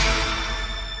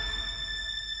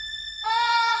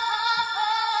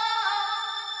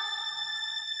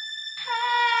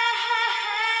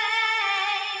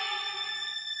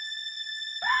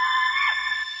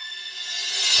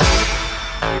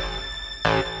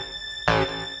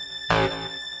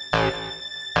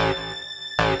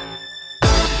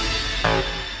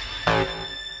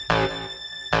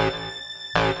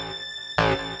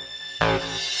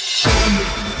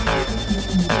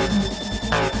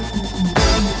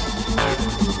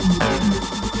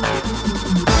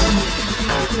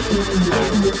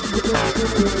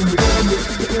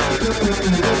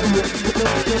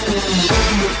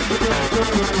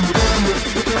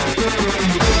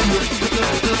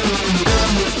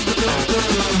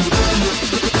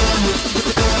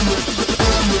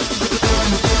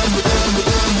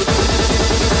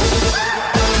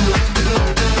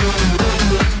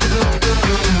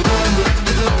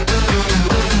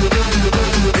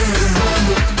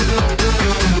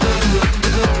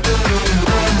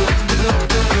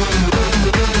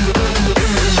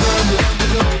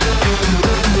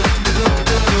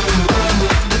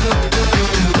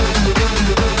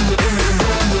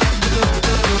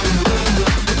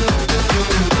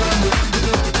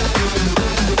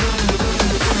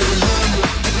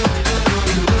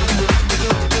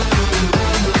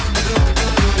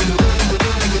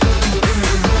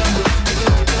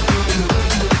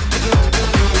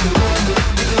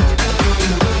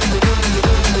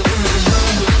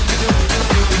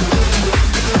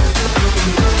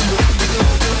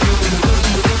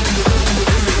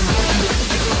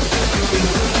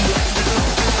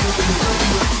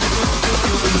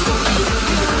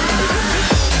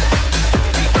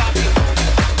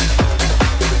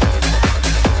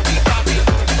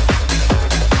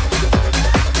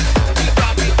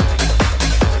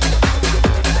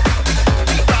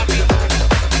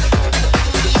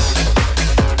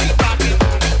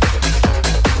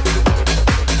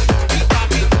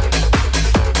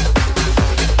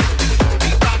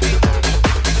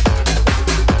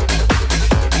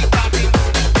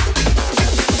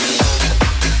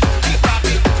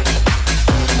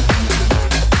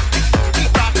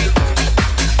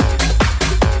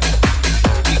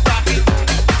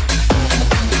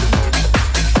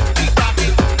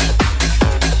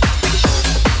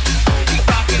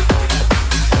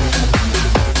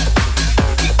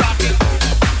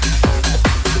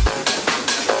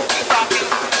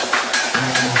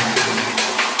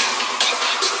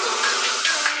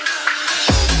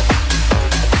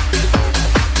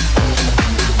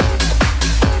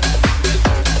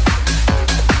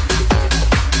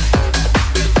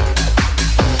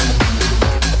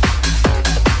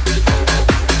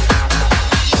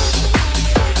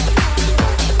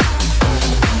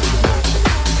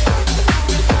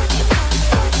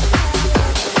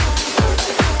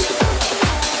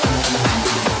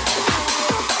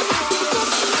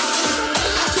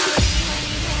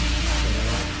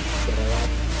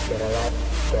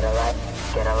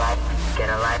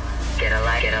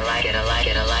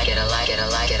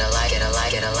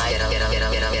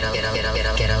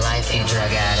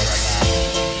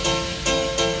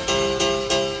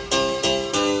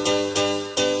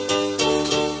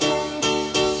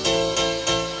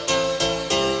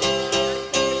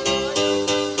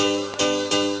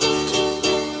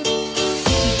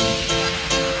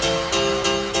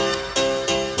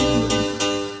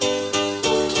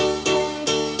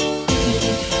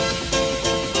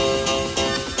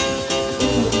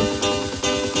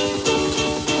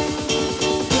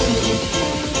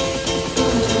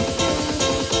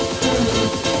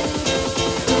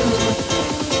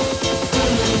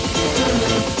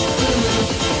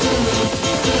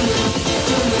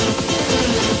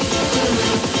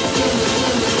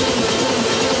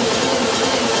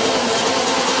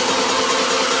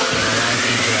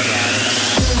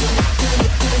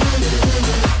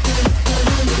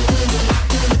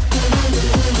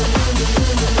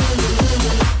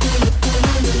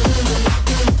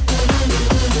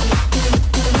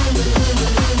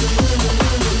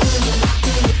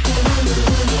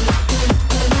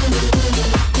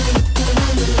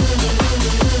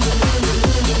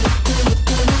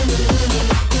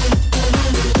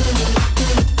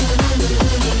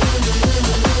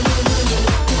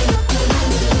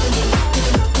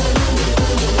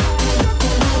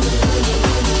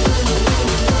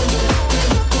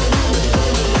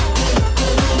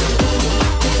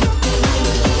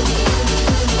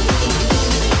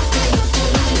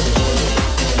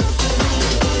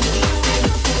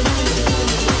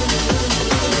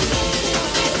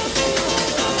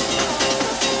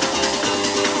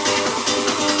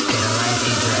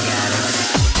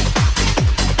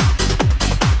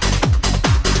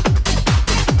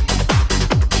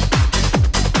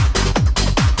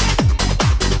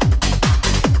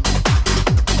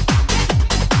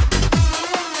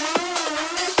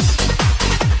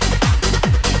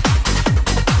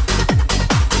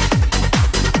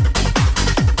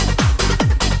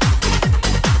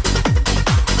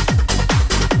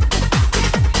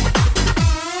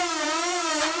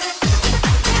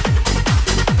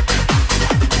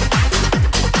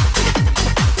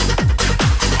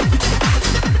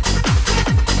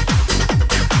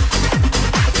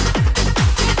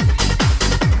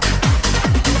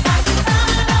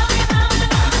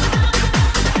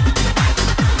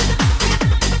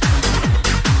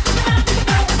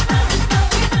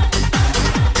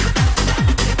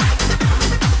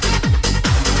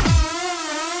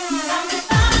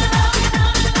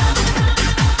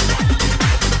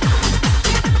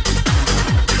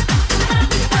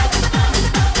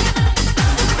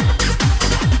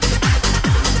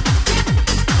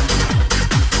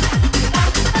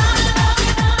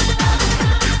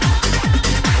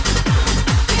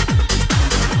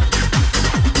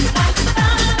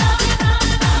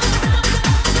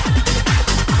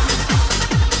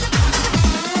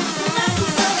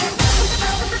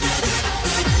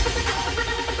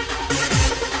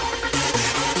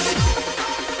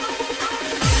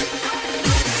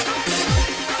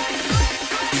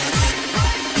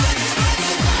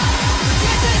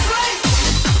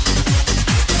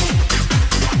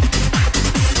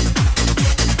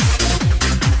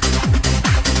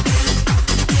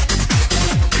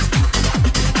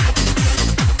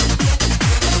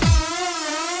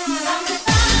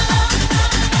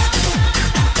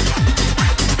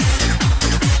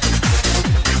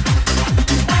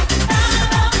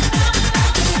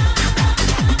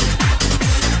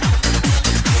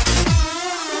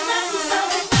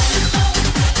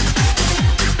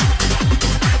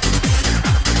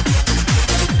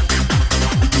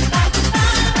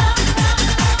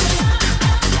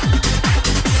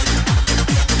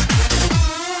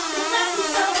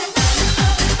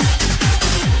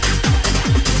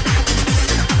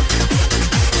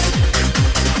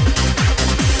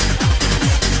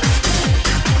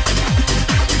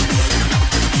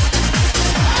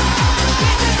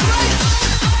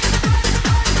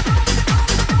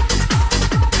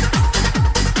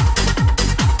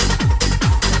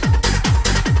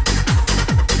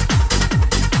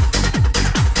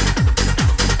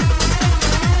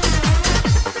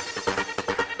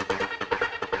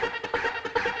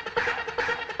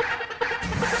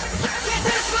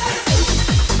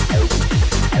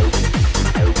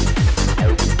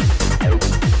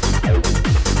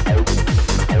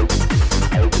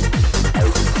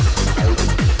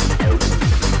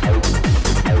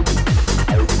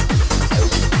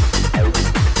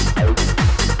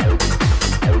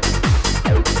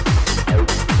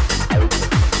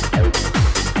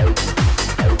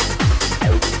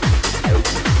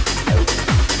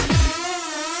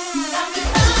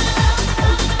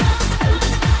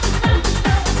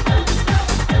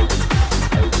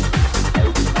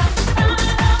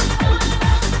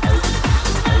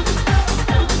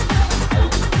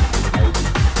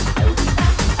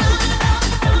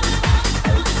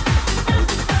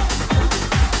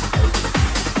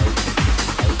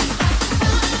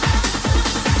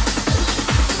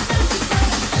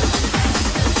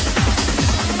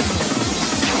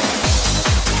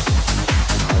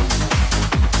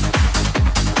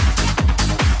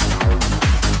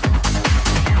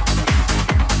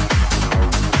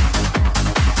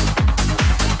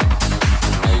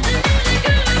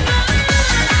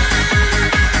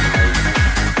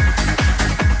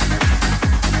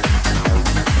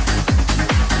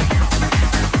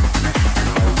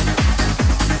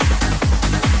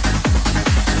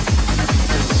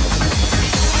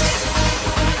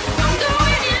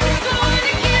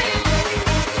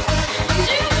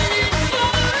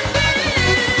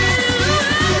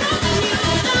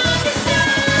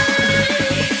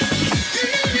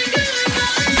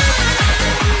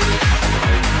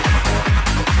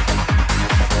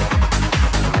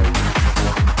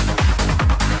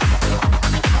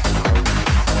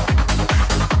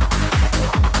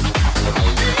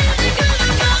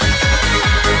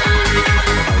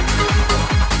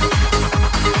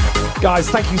 guys.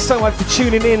 Thank you so much for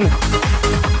tuning in.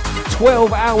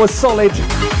 12 hours solid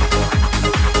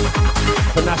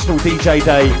for National DJ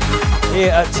Day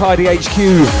here at Tidy HQ.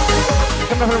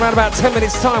 Coming up in around about 10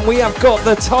 minutes time, we have got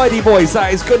the Tidy Boys.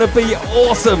 That is going to be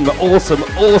awesome, awesome,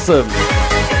 awesome.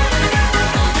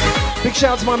 Big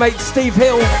shout out to my mate Steve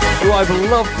Hill, who I've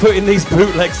loved putting these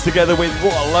bootlegs together with.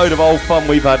 What a load of old fun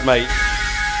we've had, mate.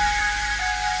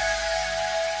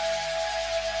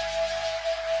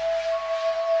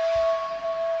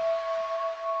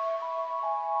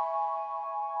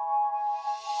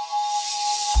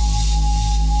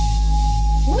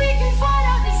 We can find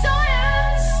our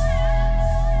desires.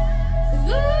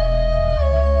 Ooh,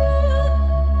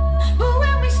 but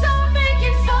when we start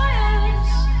making fires,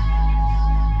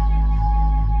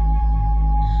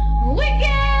 we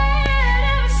get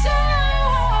ever so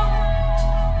hot.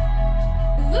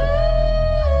 Ooh,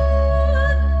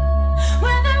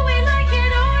 whether we like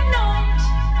it or not.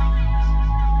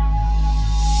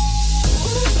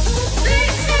 They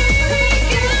say we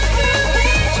can through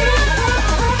each other.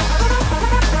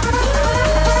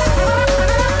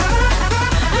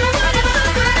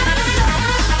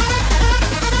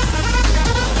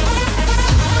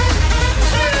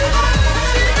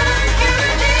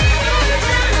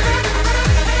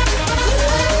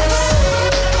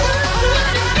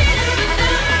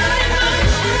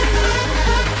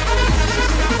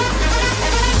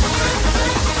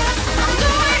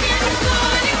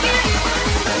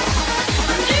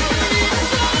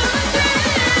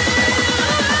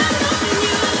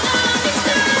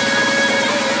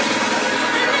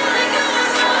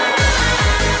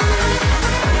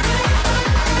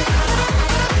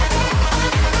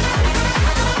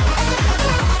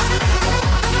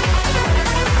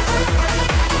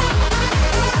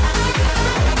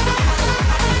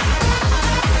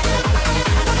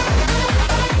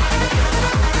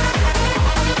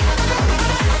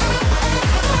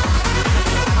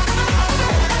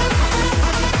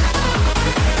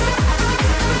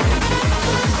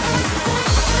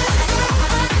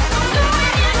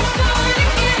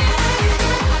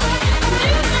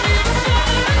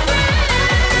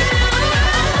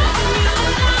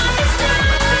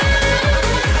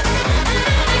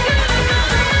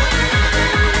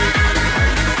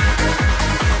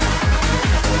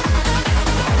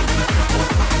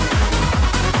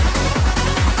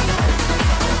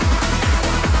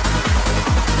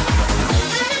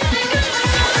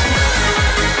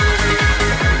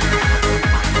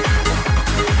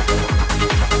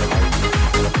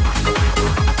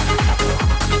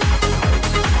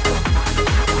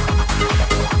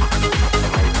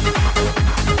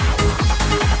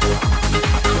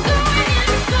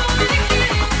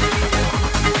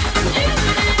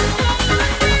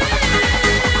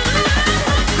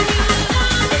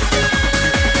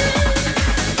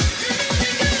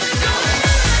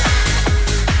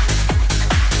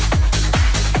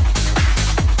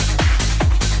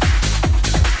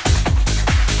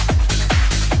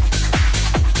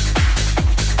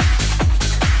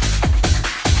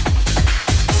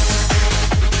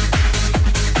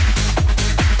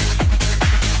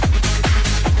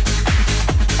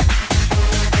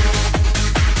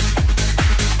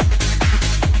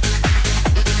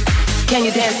 Can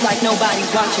you dance like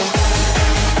nobody's watching?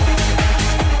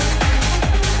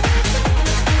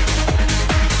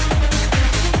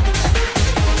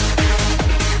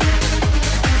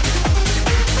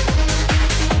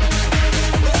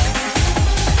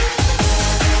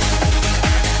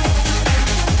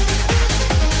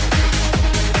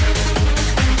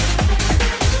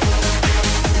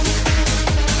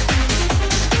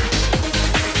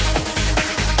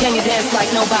 Can you dance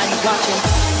like nobody's watching?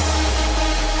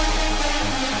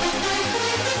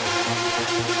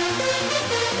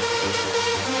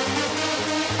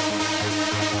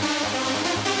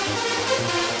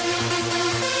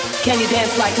 Can you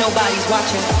dance like nobody's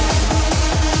watching?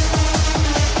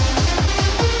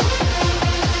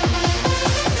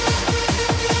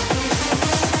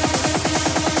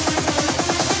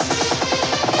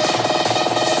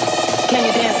 Can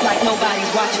you dance like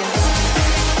nobody's watching?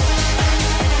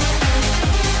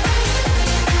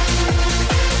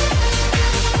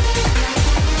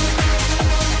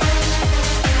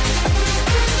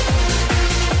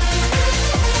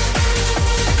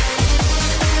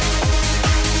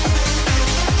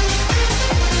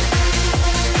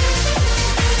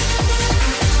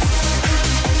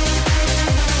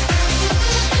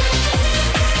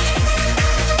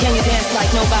 Can you dance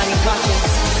like nobody's watching?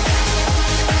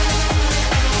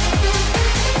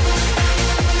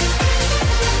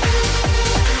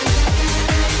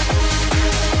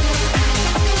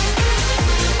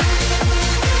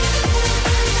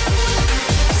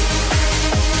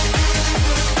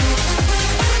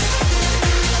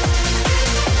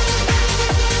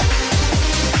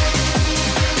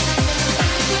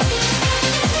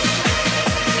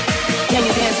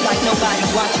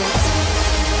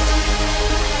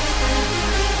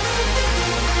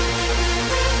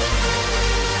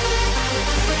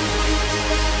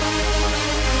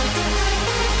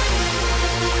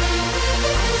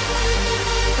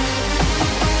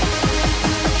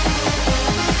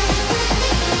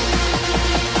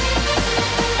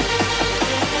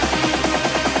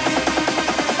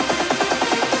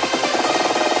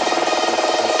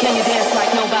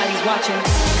 nobody's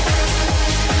watching.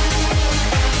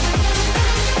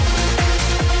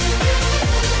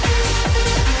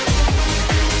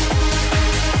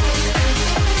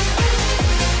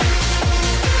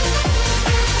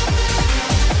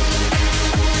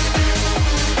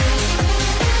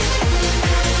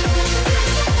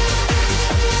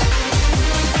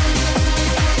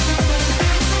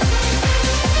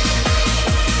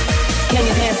 Can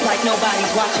you dance like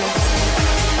nobody's watching?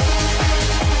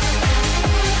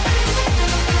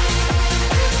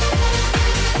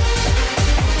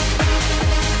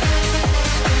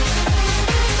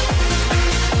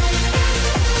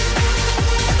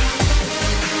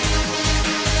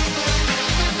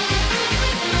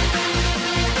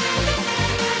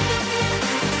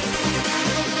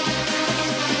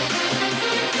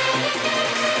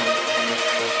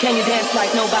 Can you dance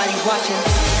like nobody's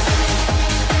watching?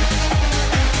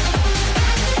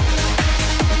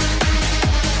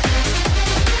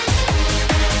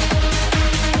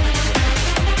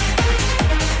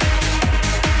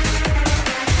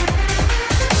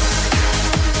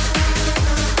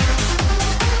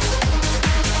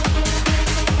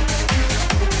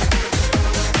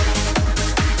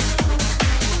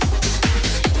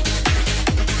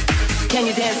 Can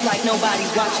you dance like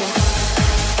nobody's watching?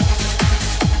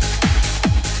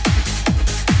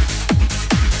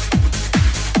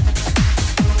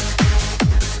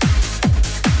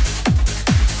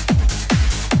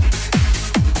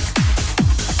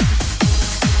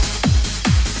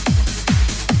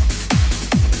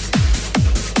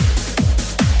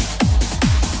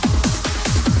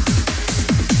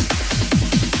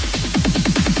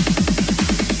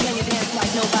 Can you dance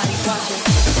like nobody's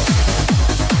watching?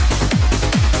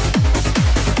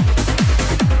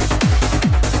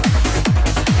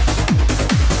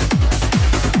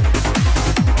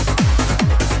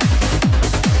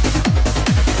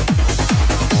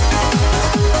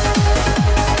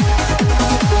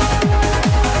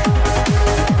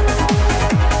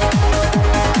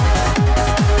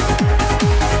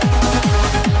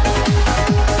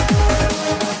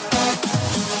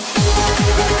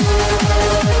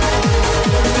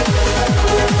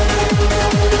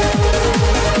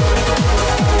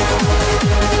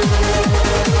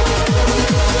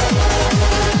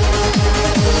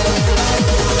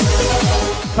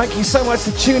 Thank you so much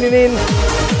for tuning in.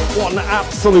 What an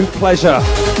absolute pleasure.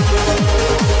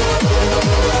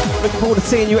 Looking forward to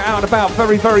seeing you out and about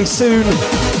very, very soon.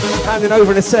 Handing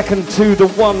over in a second to the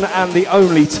one and the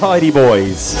only Tidy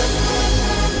Boys.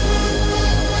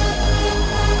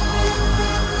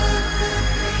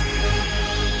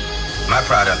 My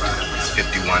product is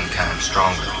 51 times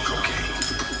stronger than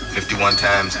cocaine, 51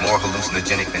 times more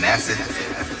hallucinogenic than acid,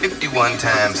 51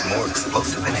 times more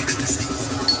explosive than ecstasy.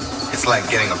 It's like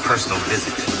getting a personal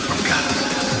visit from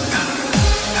God.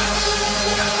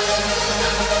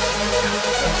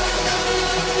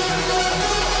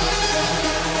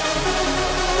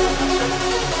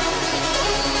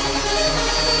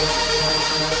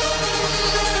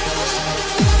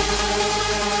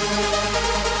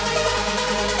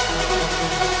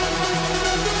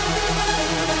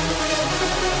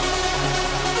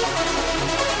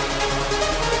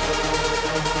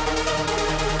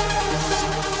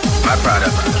 My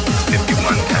product is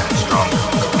 51 times stronger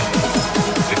than cocaine,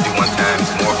 51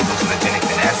 times more hallucinogenic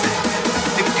than acid,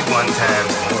 51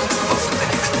 times more explosive than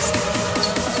ecstasy.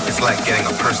 It's like getting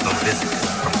a personal visit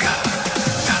from God.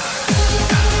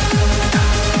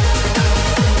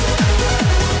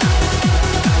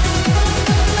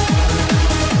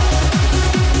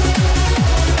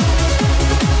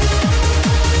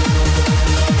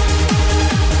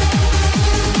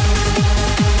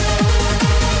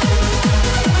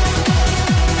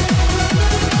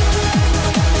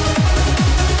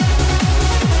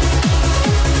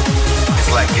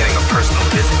 Getting a personal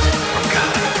visit from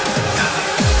God.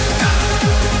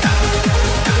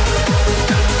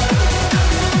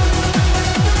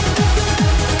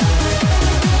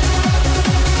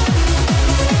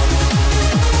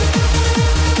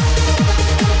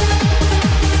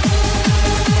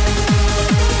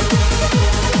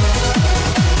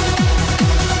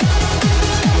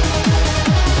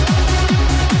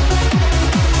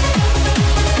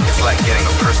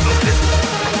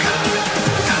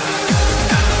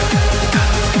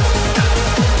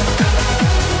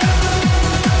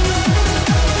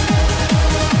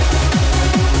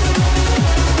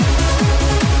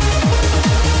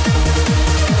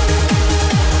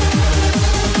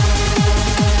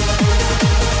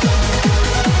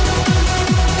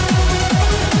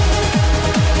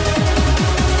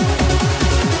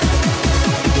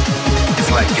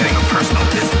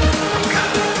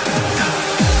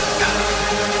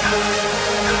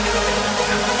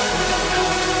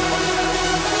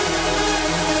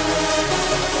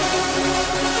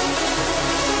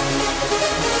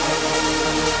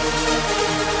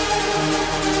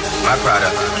 My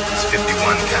product is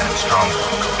 51 times stronger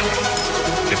than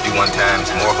cocaine, 51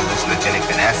 times more hallucinogenic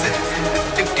than acid,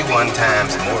 51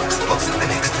 times more explosive than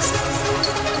ecstasy.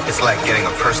 It's like getting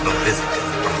a personal visit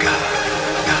from God.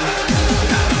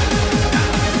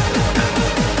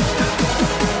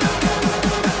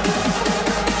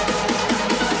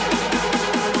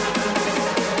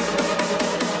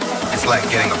 It's like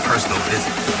getting a personal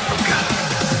visit from God.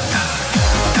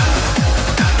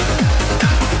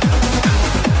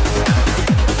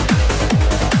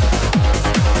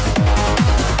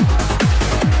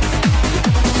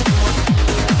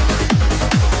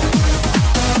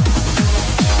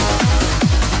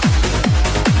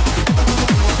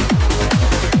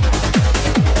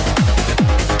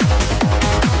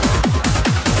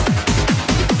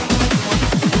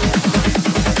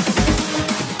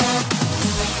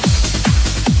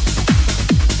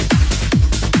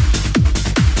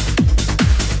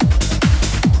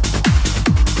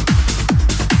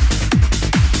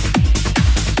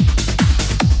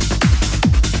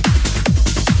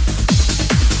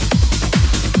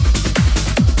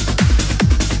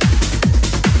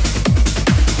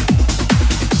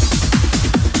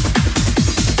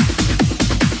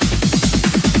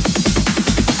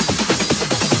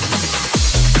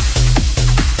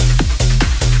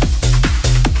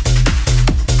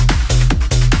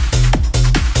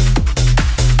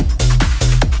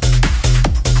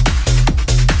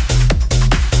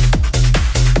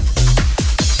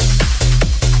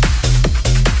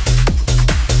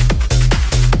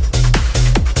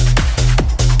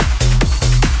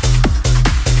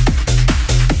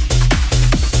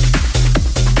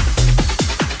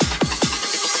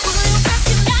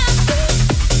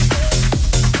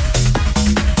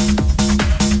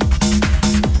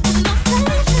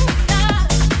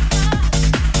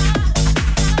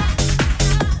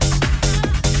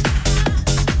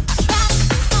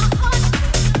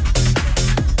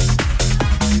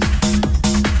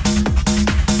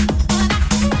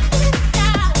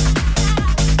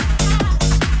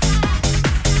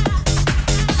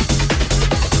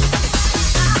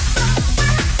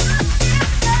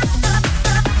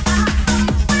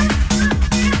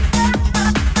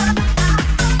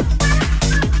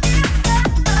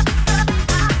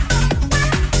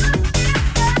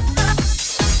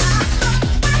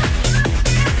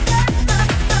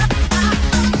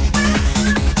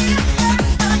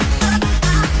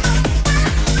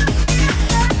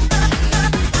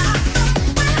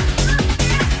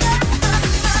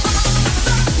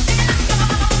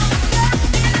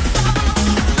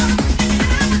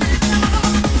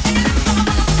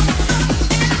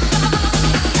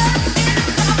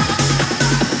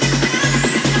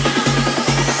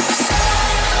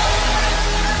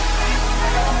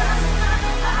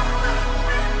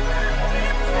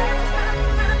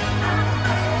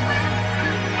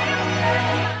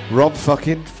 Rob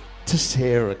fucking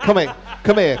Tissera. Come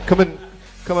here, come and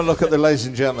look at the ladies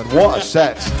and gentlemen. What a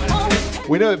set.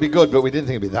 We knew it'd be good, but we didn't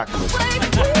think it'd be that good.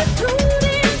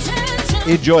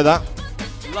 Enjoy that.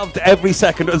 Loved every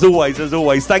second, as always.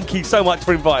 Thank you so much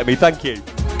for inviting me. Thank you.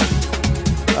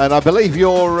 And I believe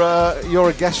you're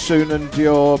a guest soon, and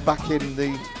you're back in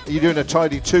the. You're doing a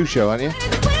Tidy 2 show, aren't you?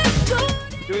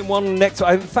 Doing one next.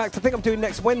 In fact, I think I'm doing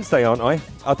next Wednesday, aren't I?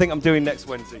 I think I'm doing next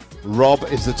Wednesday. Rob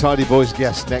is the Tidy Boys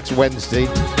guest next Wednesday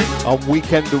on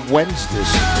Weekend of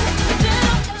Wednesdays.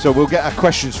 So we'll get our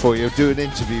questions for you. Do an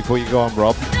interview before you go on,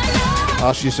 Rob.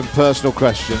 Ask you some personal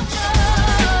questions.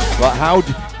 But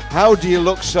how do you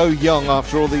look so young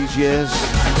after all these years?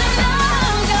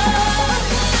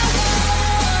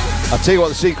 I'll tell you what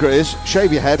the secret is.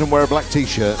 Shave your head and wear a black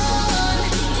t-shirt.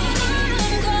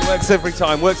 Works every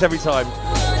time.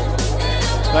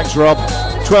 Thanks, Rob.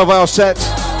 12-hour set.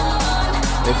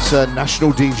 It's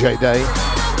National DJ Day.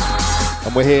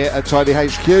 And we're here at Tidy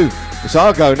HQ. It's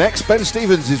our go next. Ben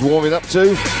Stevens is warming up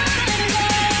too.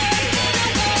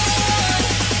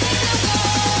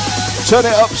 Turn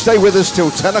it up. Stay with us till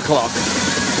 10 o'clock.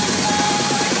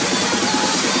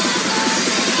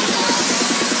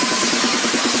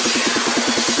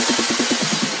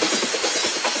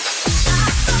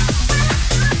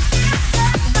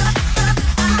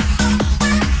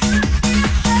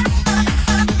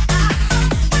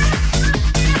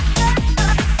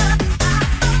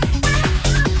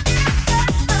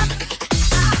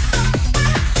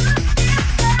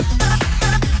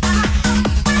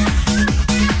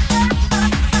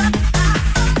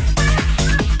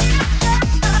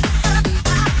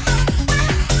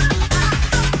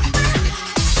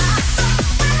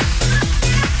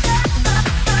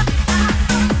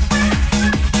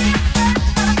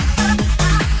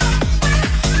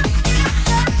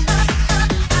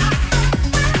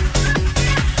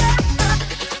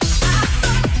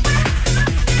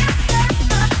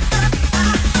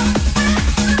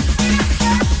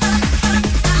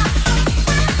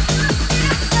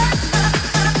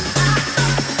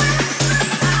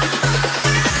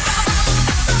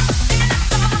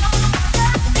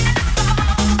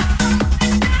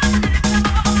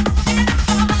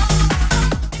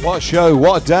 What a show,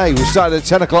 what a day. We started at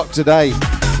 10 o'clock today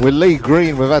with Lee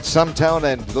Green. We've had Sam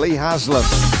Townend, Lee Haslam.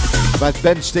 We've had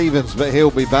Ben Stevens, but he'll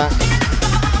be back.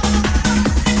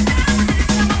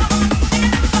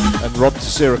 And Rob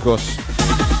Tissera, of course.